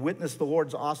 He had witnessed the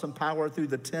Lord's awesome power through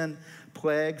the 10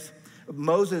 plagues.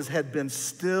 Moses had been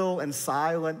still and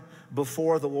silent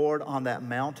before the Lord on that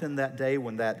mountain that day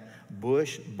when that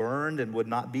bush burned and would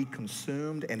not be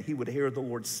consumed, and he would hear the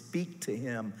Lord speak to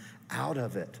him out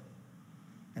of it.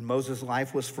 And Moses'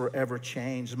 life was forever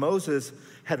changed. Moses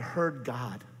had heard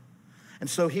God, and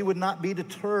so he would not be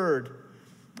deterred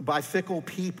by fickle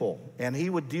people, and he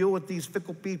would deal with these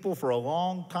fickle people for a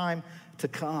long time to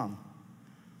come.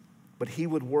 But he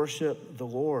would worship the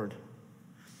Lord,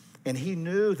 and he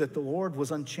knew that the Lord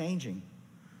was unchanging.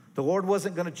 The Lord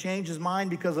wasn't going to change his mind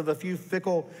because of a few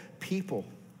fickle people.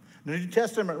 The New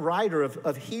Testament writer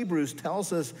of Hebrews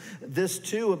tells us this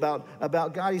too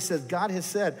about God. He says, God has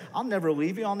said, I'll never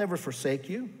leave you, I'll never forsake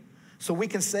you. So we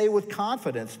can say with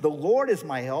confidence, the Lord is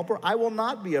my helper, I will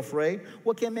not be afraid.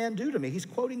 What can man do to me? He's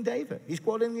quoting David. He's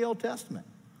quoting the Old Testament.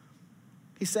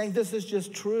 He's saying this is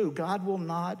just true. God will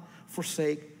not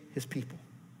forsake his people.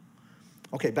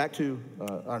 Okay, back to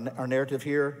our narrative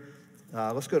here.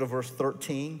 Let's go to verse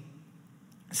 13.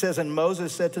 It says, and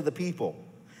Moses said to the people,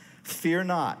 fear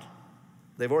not.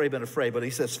 They've already been afraid, but he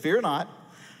says, fear not,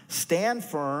 stand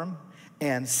firm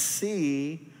and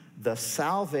see the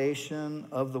salvation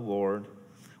of the Lord,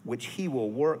 which he will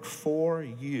work for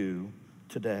you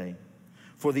today.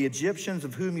 For the Egyptians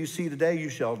of whom you see today, you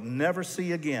shall never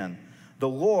see again. The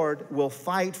Lord will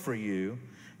fight for you.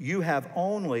 You have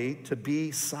only to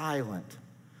be silent.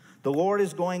 The Lord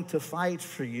is going to fight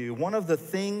for you. One of the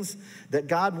things that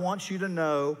God wants you to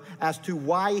know as to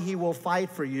why he will fight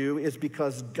for you is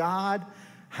because God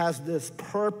has this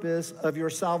purpose of your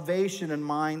salvation in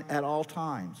mind at all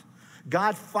times.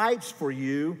 God fights for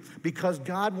you because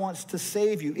God wants to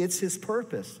save you. It's his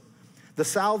purpose. The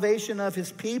salvation of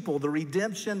his people, the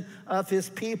redemption of his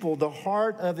people, the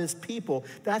heart of his people,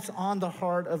 that's on the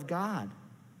heart of God.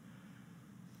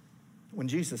 When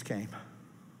Jesus came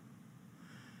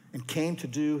and came to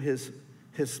do his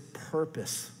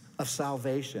purpose of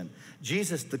salvation,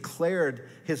 Jesus declared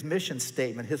his mission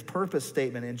statement, his purpose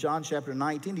statement in John chapter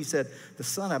 19. He said, the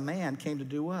Son of Man came to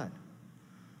do what?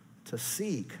 To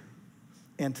seek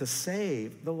and to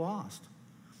save the lost.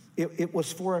 It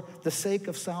was for the sake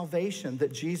of salvation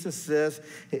that Jesus says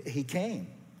he came.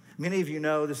 Many of you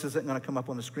know, this isn't going to come up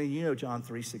on the screen, you know John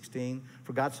 3:16.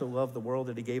 For God so loved the world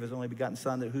that he gave his only begotten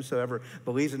Son, that whosoever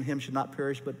believes in him should not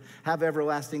perish but have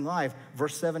everlasting life.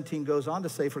 Verse 17 goes on to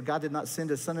say, for God did not send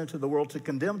his Son into the world to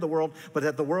condemn the world, but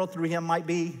that the world through him might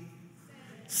be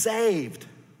saved.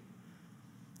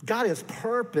 God has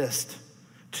purposed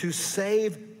to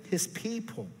save his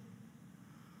people.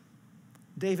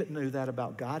 David knew that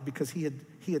about God because he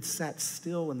had sat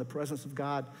still in the presence of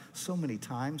God so many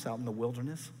times out in the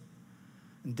wilderness.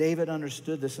 And David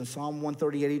understood this. In Psalm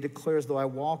 138, he declares, though I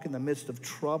walk in the midst of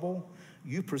trouble,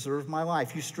 you preserve my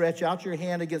life. You stretch out your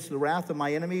hand against the wrath of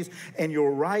my enemies, and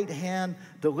your right hand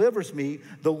delivers me.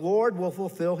 The Lord will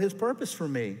fulfill his purpose for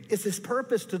me. It's his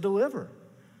purpose to deliver.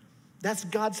 That's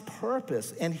God's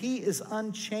purpose, and he is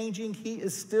unchanging. He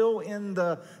is still in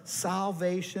the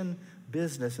salvation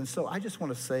business. And so I just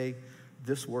want to say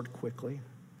this word quickly.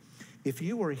 If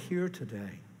you are here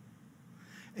today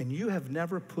and you have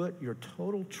never put your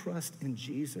total trust in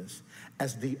Jesus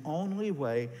as the only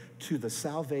way to the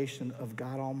salvation of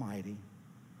God Almighty,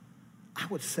 I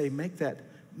would say make that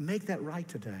right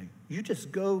today. You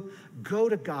just go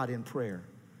to God in prayer.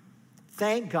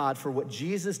 Thank God for what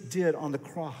Jesus did on the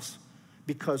cross,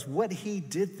 because what he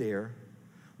did there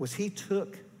was he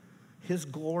took his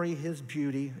glory, his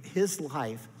beauty, his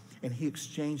life, and he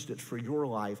exchanged it for your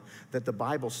life, that the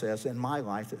Bible says, and my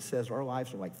life, that says our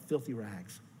lives are like filthy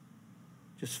rags,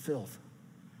 just filth.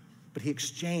 But he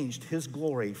exchanged his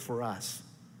glory for us.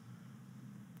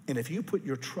 And if you put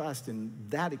your trust in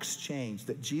that exchange,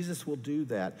 that Jesus will do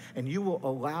that, and you will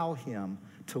allow him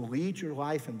to lead your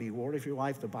life and be Lord of your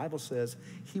life, the Bible says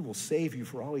he will save you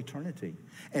for all eternity.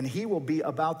 And he will be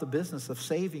about the business of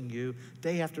saving you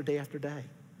day after day after day,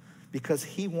 because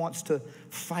he wants to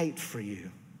fight for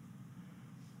you.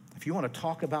 If you want to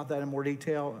talk about that in more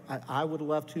detail, I would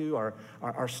love to.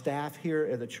 Our staff here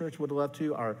at the church would love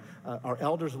to. Our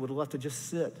elders would love to just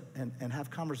sit and have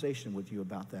conversation with you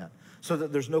about that, so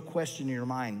that there's no question in your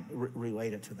mind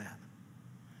related to that.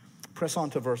 Press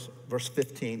on to verse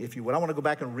 15, if you would. I want to go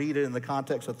back and read it in the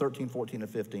context of 13, 14,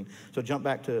 and 15. So jump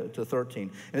back to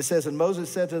 13. And it says, and Moses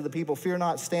said to the people, fear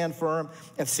not, stand firm,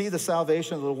 and see the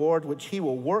salvation of the Lord, which he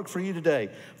will work for you today.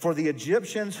 For the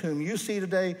Egyptians whom you see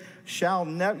today,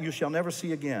 you shall never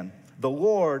see again. The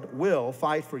Lord will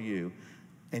fight for you,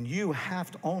 and you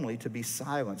have only to be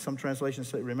silent. Some translations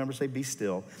say, be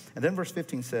still. And then verse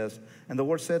 15 says, and the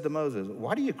Lord said to Moses,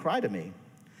 why do you cry to me?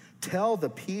 Tell the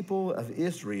people of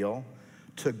Israel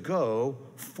to go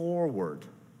forward.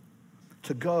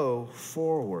 To go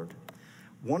forward.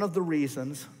 One of the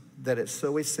reasons that it's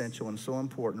so essential and so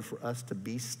important for us to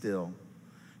be still,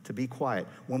 to be quiet.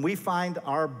 When we find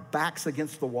our backs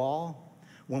against the wall,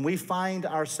 when we find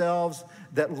ourselves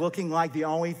that looking like the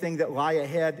only thing that lie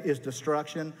ahead is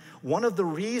destruction, one of the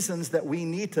reasons that we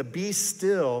need to be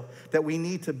still, that we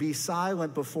need to be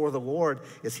silent before the Lord,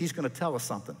 is he's going to tell us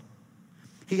something.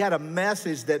 He had a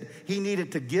message that he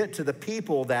needed to get to the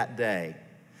people that day.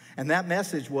 And that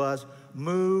message was,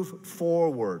 move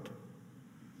forward.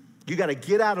 You got to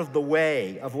get out of the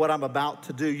way of what I'm about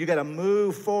to do. You got to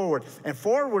move forward. And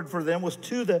forward for them was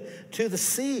to the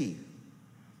sea.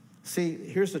 See,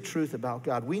 here's the truth about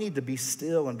God. We need to be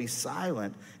still and be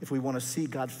silent if we want to see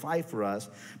God fight for us,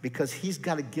 because he's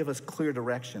got to give us clear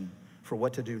direction for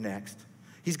what to do next.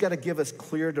 He's got to give us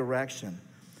clear direction.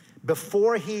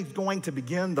 Before he's going to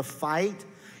begin the fight,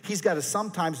 he's got to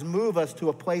sometimes move us to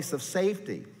a place of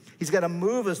safety. He's got to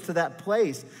move us to that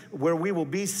place where we will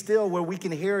be still, where we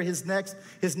can hear his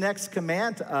next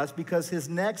command to us, because his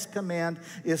next command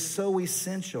is so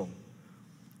essential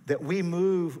that we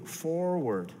move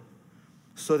forward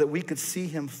so that we could see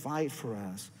him fight for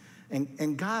us.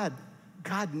 And God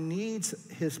needs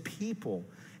his people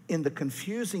in the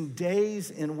confusing days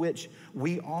in which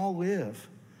we all live.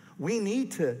 We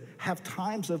need to have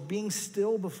times of being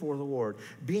still before the Lord,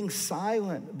 being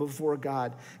silent before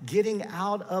God, getting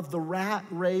out of the rat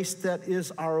race that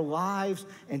is our lives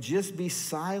and just be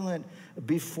silent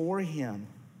before him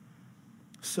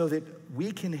so that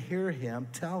we can hear him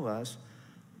tell us,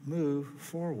 move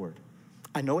forward.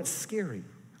 I know it's scary.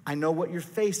 I know what you're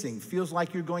facing feels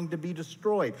like you're going to be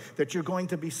destroyed, that you're going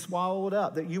to be swallowed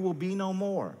up, that you will be no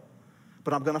more.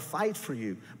 But I'm going to fight for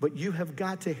you. But you have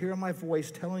got to hear my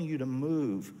voice telling you to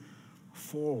move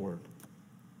forward.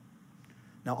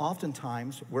 Now,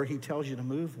 oftentimes, where he tells you to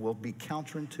move will be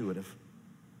counterintuitive.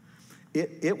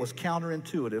 It was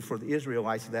counterintuitive for the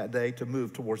Israelites that day to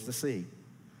move towards the sea.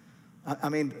 I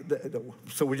mean,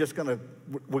 so we're going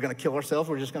to kill ourselves?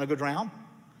 We're just going to go drown?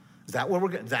 Is that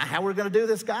how we're going to do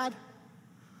this, God?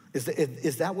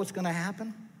 Is that what's going to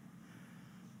happen?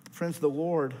 Friends, the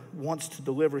Lord wants to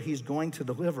deliver. He's going to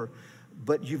deliver.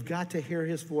 But you've got to hear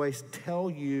his voice tell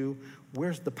you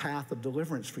where's the path of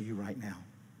deliverance for you right now.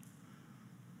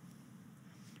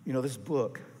 You know, this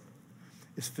book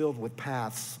is filled with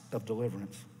paths of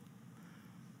deliverance.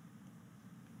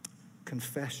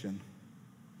 Confession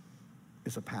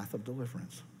is a path of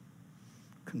deliverance.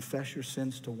 Confess your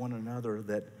sins to one another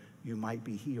that you might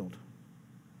be healed.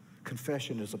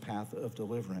 Confession is a path of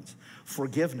deliverance.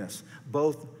 Forgiveness,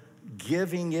 both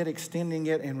giving it, extending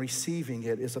it, and receiving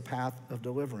it, is a path of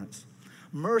deliverance.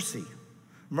 Mercy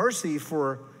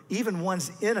for even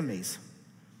one's enemies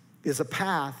is a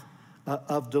path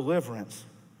of deliverance.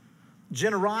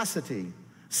 Generosity,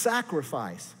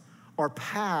 sacrifice are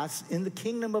paths in the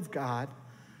kingdom of God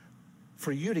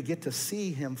for you to get to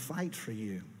see him fight for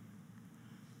you.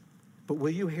 But will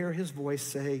you hear his voice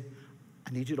say,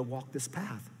 I need you to walk this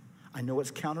path. I know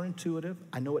it's counterintuitive.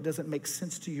 I know it doesn't make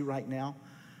sense to you right now.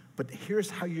 But here's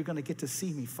how you're going to get to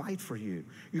see me fight for you.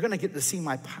 You're going to get to see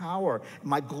my power,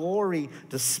 my glory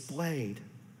displayed.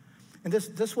 And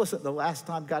this wasn't the last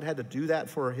time God had to do that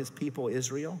for his people,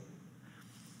 Israel.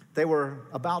 They were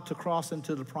about to cross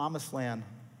into the promised land.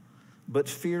 But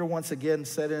fear once again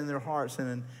set in their hearts.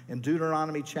 And in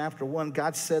Deuteronomy chapter 1,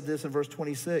 God said this in verse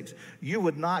 26. You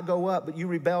would not go up, but you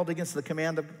rebelled against the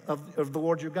command of the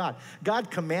Lord your God.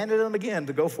 God commanded them again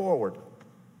to go forward.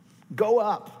 Go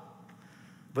up.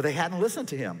 But they hadn't listened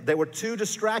to him. They were too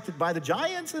distracted by the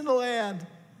giants in the land.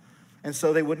 And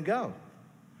so they wouldn't go.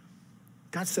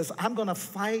 God says, I'm going to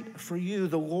fight for you.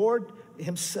 The Lord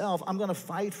himself, I'm going to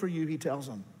fight for you, he tells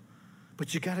them.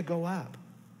 But you got to go up.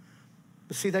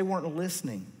 But see, they weren't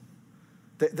listening.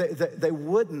 They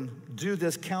wouldn't do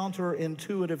this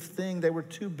counterintuitive thing. They were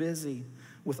too busy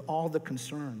with all the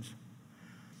concerns.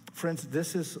 Friends,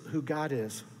 this is who God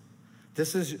is.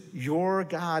 This is your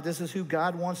God. This is who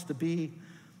God wants to be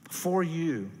for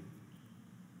you.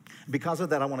 Because of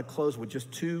that, I want to close with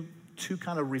just two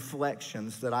kind of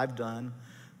reflections that I've done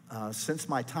since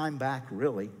my time back,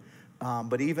 really.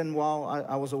 But even while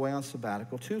I was away on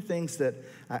sabbatical, two things that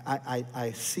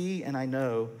I see and I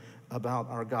know about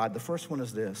our God. The first one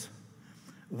is this.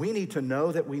 We need to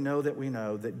know that we know that we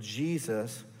know that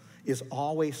Jesus is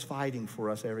always fighting for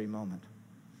us every moment.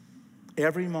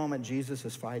 Every moment Jesus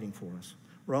is fighting for us.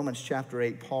 Romans chapter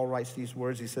 8, Paul writes these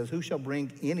words. He says, who shall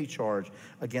bring any charge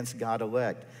against God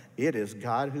elect? It is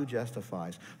God who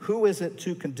justifies. Who is it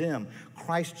to condemn?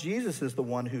 Christ Jesus is the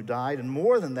one who died, and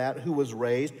more than that, who was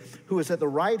raised, who is at the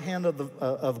right hand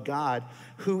of God,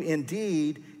 who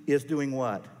indeed is doing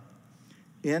what?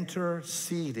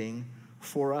 Interceding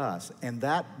for us. And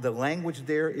the language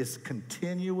there is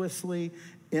continuously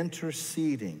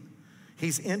interceding.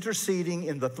 He's interceding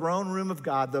in the throne room of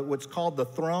God, what's called the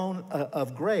throne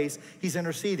of grace. He's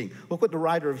interceding. Look what the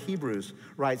writer of Hebrews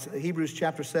writes, Hebrews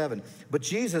chapter 7. But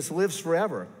Jesus lives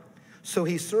forever, so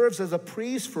he serves as a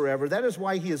priest forever. That is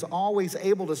why he is always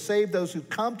able to save those who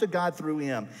come to God through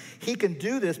him. He can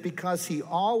do this because he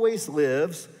always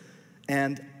lives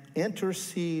and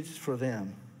intercedes for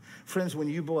them. Friends, when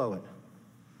you blow it,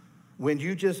 when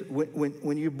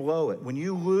you blow it, when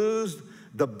you lose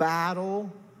the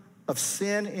battle of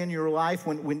sin in your life,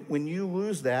 when you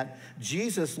lose that,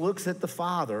 Jesus looks at the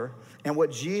Father, and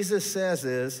what Jesus says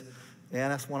is, "Yeah,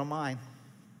 that's one of mine.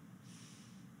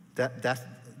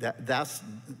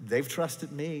 They've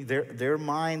trusted me. They're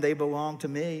mine. They belong to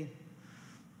me.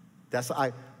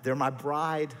 They're my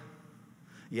bride.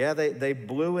 Yeah, they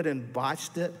blew it and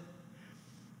botched it."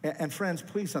 And friends,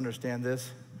 please understand this.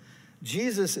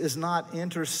 Jesus is not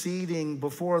interceding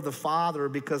before the Father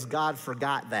because God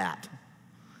forgot that.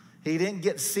 He didn't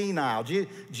get senile.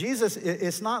 Jesus,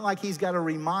 it's not like he's got to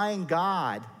remind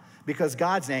God because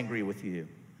God's angry with you.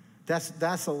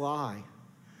 That's a lie.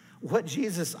 What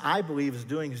Jesus, I believe, is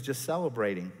doing is just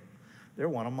celebrating. They're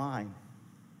one of mine.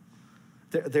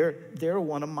 They're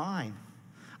one of mine.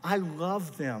 I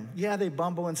love them. Yeah, they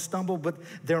bumble and stumble, but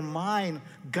they're mine.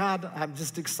 God, I'm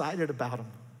just excited about them.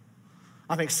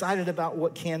 I'm excited about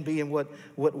what can be and what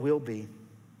will be.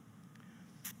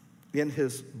 In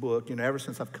his book, ever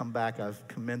since I've come back, I've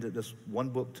commended this one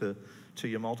book to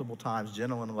you multiple times,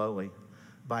 Gentle and Lowly,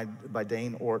 by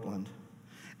Dane Ortland.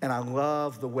 And I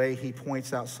love the way he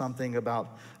points out something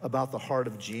about the heart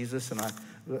of Jesus. And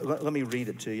let me read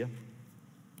it to you.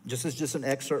 This is just an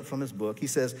excerpt from his book. He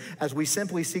says, "As we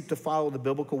simply seek to follow the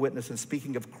biblical witness in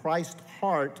speaking of Christ's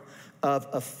heart of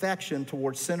affection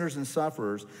towards sinners and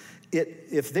sufferers,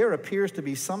 if there appears to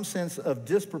be some sense of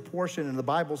disproportion in the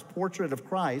Bible's portrait of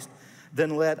Christ,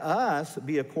 then let us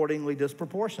be accordingly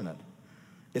disproportionate.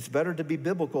 It's better to be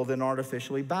biblical than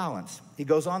artificially balanced." He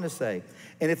goes on to say,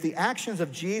 "And if the actions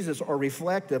of Jesus are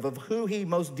reflective of who he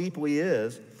most deeply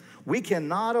is, we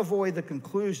cannot avoid the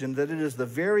conclusion that it is the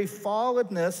very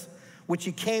fallenness which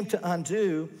he came to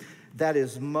undo that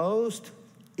is most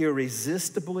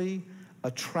irresistibly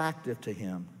attractive to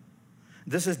him.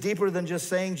 This is deeper than just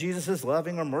saying Jesus is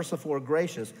loving or merciful or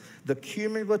gracious. The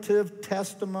cumulative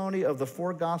testimony of the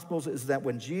four Gospels is that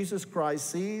when Jesus Christ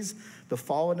sees the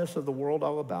fallenness of the world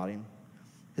all about him,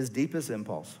 his deepest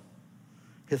impulse,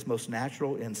 his most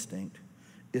natural instinct,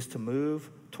 is to move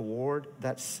toward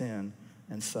that sin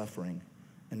and suffering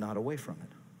and not away from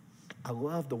it. I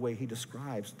love the way he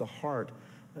describes the heart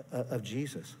of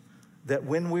Jesus. That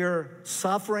when we're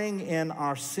suffering in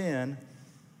our sin,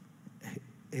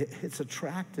 it's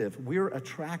attractive. We're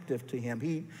attractive to him.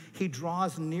 He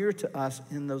draws near to us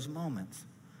in those moments.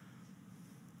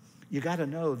 You got to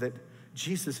know that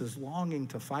Jesus is longing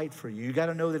to fight for you. You got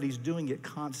to know that he's doing it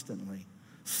constantly,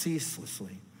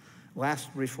 ceaselessly. Last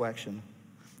reflection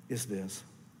is this,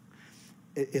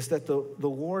 is that the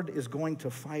Lord is going to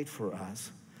fight for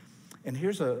us. And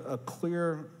here's a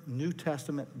clear New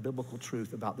Testament biblical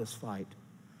truth about this fight.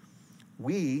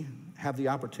 We have the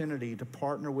opportunity to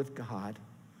partner with God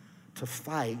to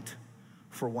fight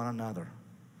for one another.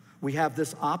 We have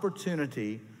this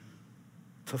opportunity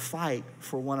to fight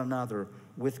for one another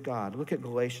with God. Look at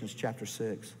Galatians chapter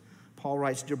 6. Paul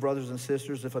writes, "Dear brothers and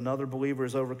sisters, if another believer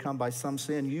is overcome by some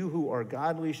sin, you who are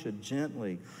godly should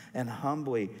gently and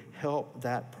humbly help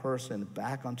that person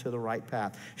back onto the right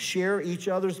path. Share each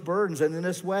other's burdens, and in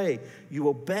this way, you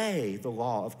obey the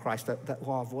law of Christ, that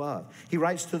law of love." He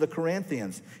writes to the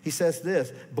Corinthians, he says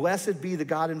this, "Blessed be the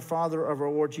God and Father of our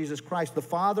Lord Jesus Christ, the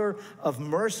Father of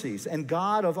mercies and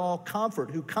God of all comfort,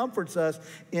 who comforts us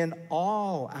in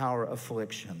all our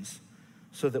afflictions,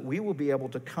 so that we will be able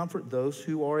to comfort those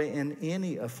who are in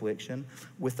any affliction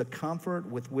with the comfort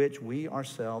with which we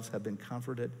ourselves have been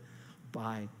comforted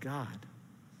by God."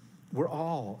 We're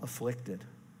all afflicted.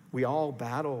 We all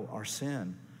battle our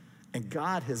sin. And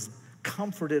God has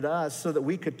comforted us so that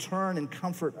we could turn and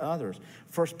comfort others.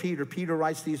 Peter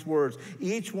writes these words,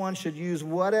 "Each one should use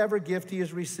whatever gift he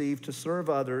has received to serve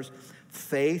others,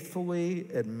 faithfully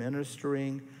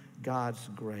administering God's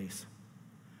grace."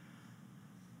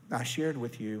 I shared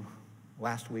with you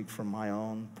last week from my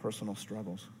own personal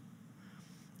struggles.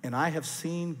 And I have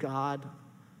seen God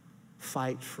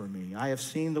fight for me. I have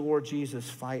seen the Lord Jesus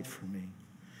fight for me.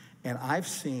 And I've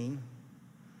seen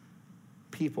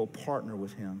people partner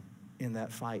with him in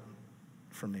that fight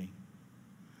for me.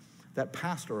 That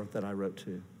pastor that I wrote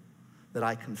to, that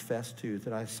I confessed to,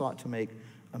 that I sought to make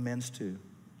amends to,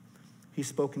 He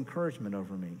spoke encouragement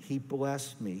over me. He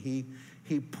blessed me.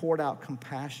 He poured out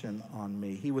compassion on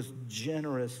me. He was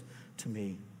generous to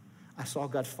me. I saw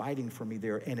God fighting for me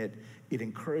there, and it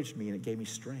encouraged me, and it gave me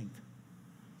strength.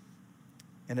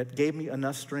 And it gave me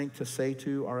enough strength to say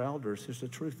to our elders, here's the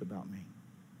truth about me.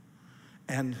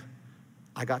 And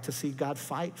I got to see God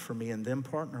fight for me and them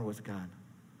partner with God.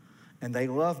 And they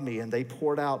loved me, and they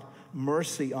poured out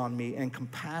mercy on me and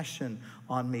compassion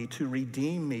on me to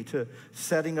redeem me, to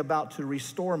setting about to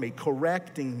restore me,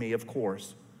 correcting me, of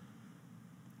course,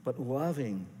 but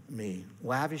loving me,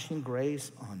 lavishing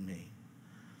grace on me.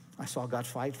 I saw God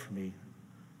fight for me,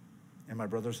 and my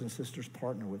brothers and sisters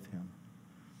partner with him.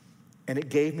 And it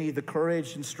gave me the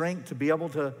courage and strength to be able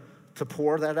to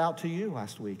pour that out to you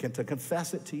last week and to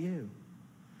confess it to you.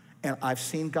 And I've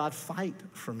seen God fight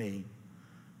for me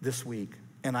this week.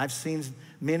 And I've seen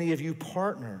many of you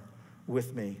partner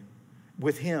with me,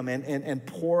 with him, and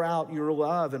pour out your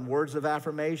love and words of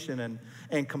affirmation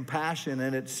and compassion.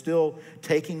 And it's still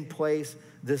taking place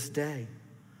this day.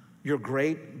 Your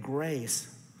great grace,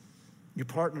 you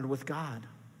partnered with God.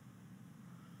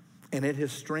 And it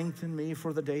has strengthened me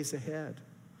for the days ahead.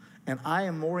 And I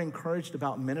am more encouraged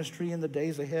about ministry in the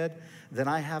days ahead than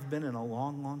I have been in a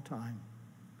long, long time.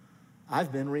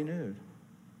 I've been renewed.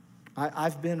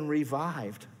 I've been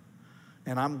revived.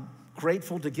 And I'm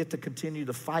grateful to get to continue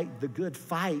to fight the good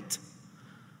fight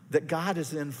that God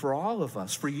is in for all of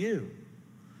us, for you.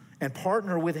 And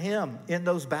partner with him in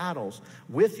those battles,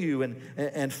 with you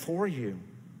and for you.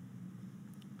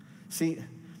 See,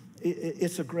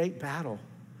 it's a great battle.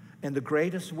 And the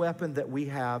greatest weapon that we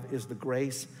have is the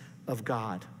grace of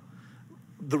God.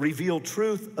 The revealed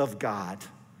truth of God,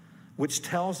 which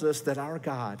tells us that our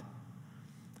God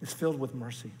is filled with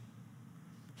mercy.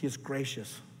 He is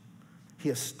gracious. He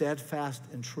is steadfast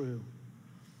and true.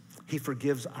 He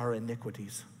forgives our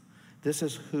iniquities. This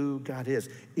is who God is.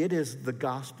 It is the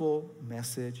gospel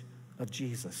message of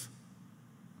Jesus.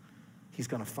 He's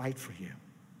going to fight for you.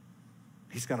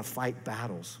 He's going to fight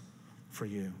battles for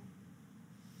you.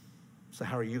 So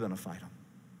how are you going to fight them?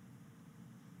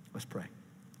 Let's pray.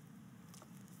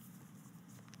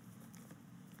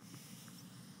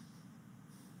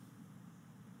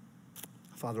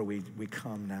 Father, we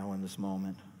come now in this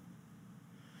moment,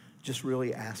 just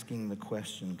really asking the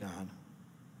question, God,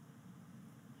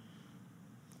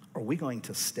 are we going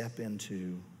to step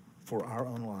into, for our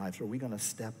own lives, are we going to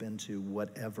step into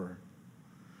whatever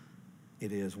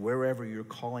it is, wherever you're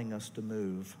calling us to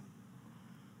move?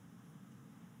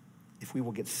 If we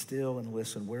will get still and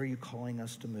listen, where are you calling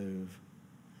us to move,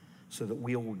 so that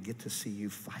we will get to see you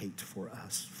fight for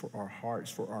us, for our hearts,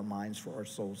 for our minds, for our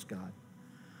souls, God.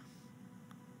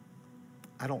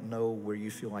 I don't know where you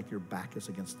feel like your back is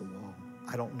against the wall.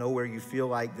 I don't know where you feel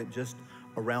like that just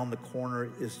around the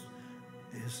corner is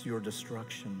your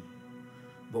destruction.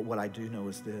 But what I do know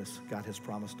is this: God has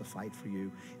promised to fight for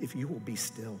you. If you will be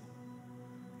still,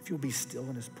 if you'll be still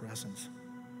in his presence,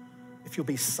 if you'll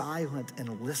be silent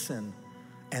and listen,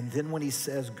 and then when he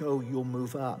says go, you'll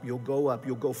move up, you'll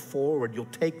go forward, you'll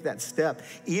take that step,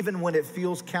 even when it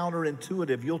feels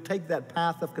counterintuitive. You'll take that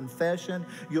path of confession,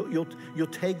 you'll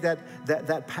take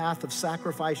that path of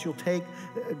sacrifice, you'll take,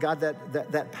 God,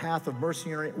 that path of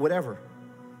mercy, or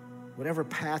whatever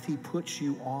path he puts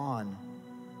you on,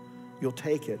 you'll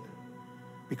take it,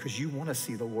 because you want to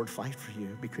see the Lord fight for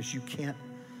you, because you can't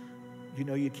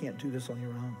do this on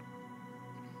your own.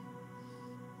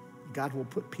 God will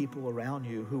put people around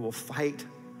you who will fight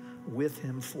with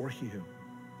him for you.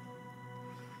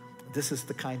 This is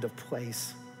the kind of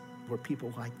place where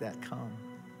people like that come.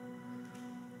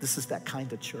 This is that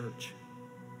kind of church.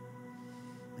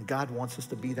 And God wants us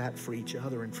to be that for each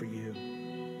other and for you.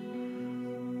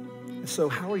 And so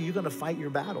how are you going to fight your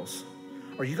battles?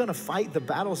 Are you going to fight the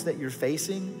battles that you're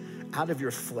facing out of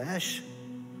your flesh,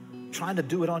 trying to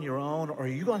do it on your own? Or are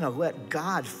you going to let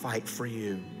God fight for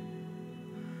you?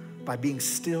 By being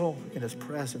still in his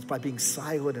presence, by being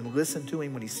silent and listen to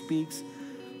him when he speaks,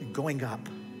 and going up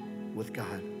with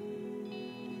God.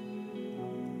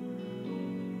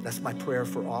 That's my prayer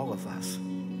for all of us,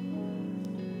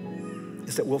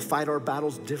 is that we'll fight our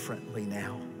battles differently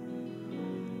now,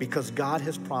 because God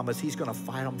has promised he's going to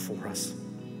fight them for us.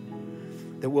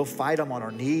 That we'll fight them on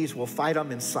our knees, we'll fight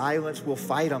them in silence, we'll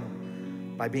fight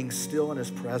them by being still in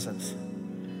his presence.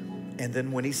 And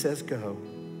then when he says go,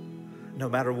 no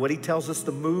matter what he tells us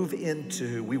to move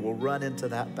into, we will run into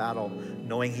that battle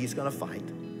knowing he's going to fight.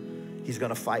 He's going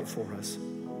to fight for us.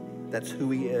 That's who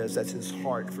he is. That's his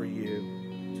heart for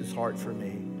you. It's his heart for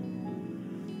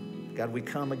me. God, we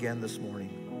come again this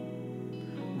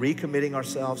morning, recommitting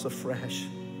ourselves afresh,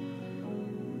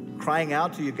 crying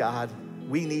out to you, God,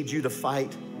 We need you to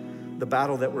fight the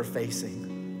battle that we're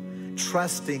facing,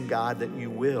 trusting, God, that you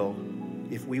will,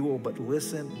 if we will but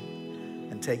listen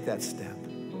and take that step.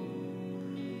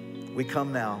 We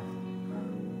come now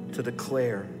to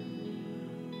declare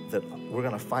that we're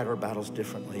going to fight our battles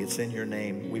differently. It's in your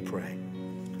name we pray.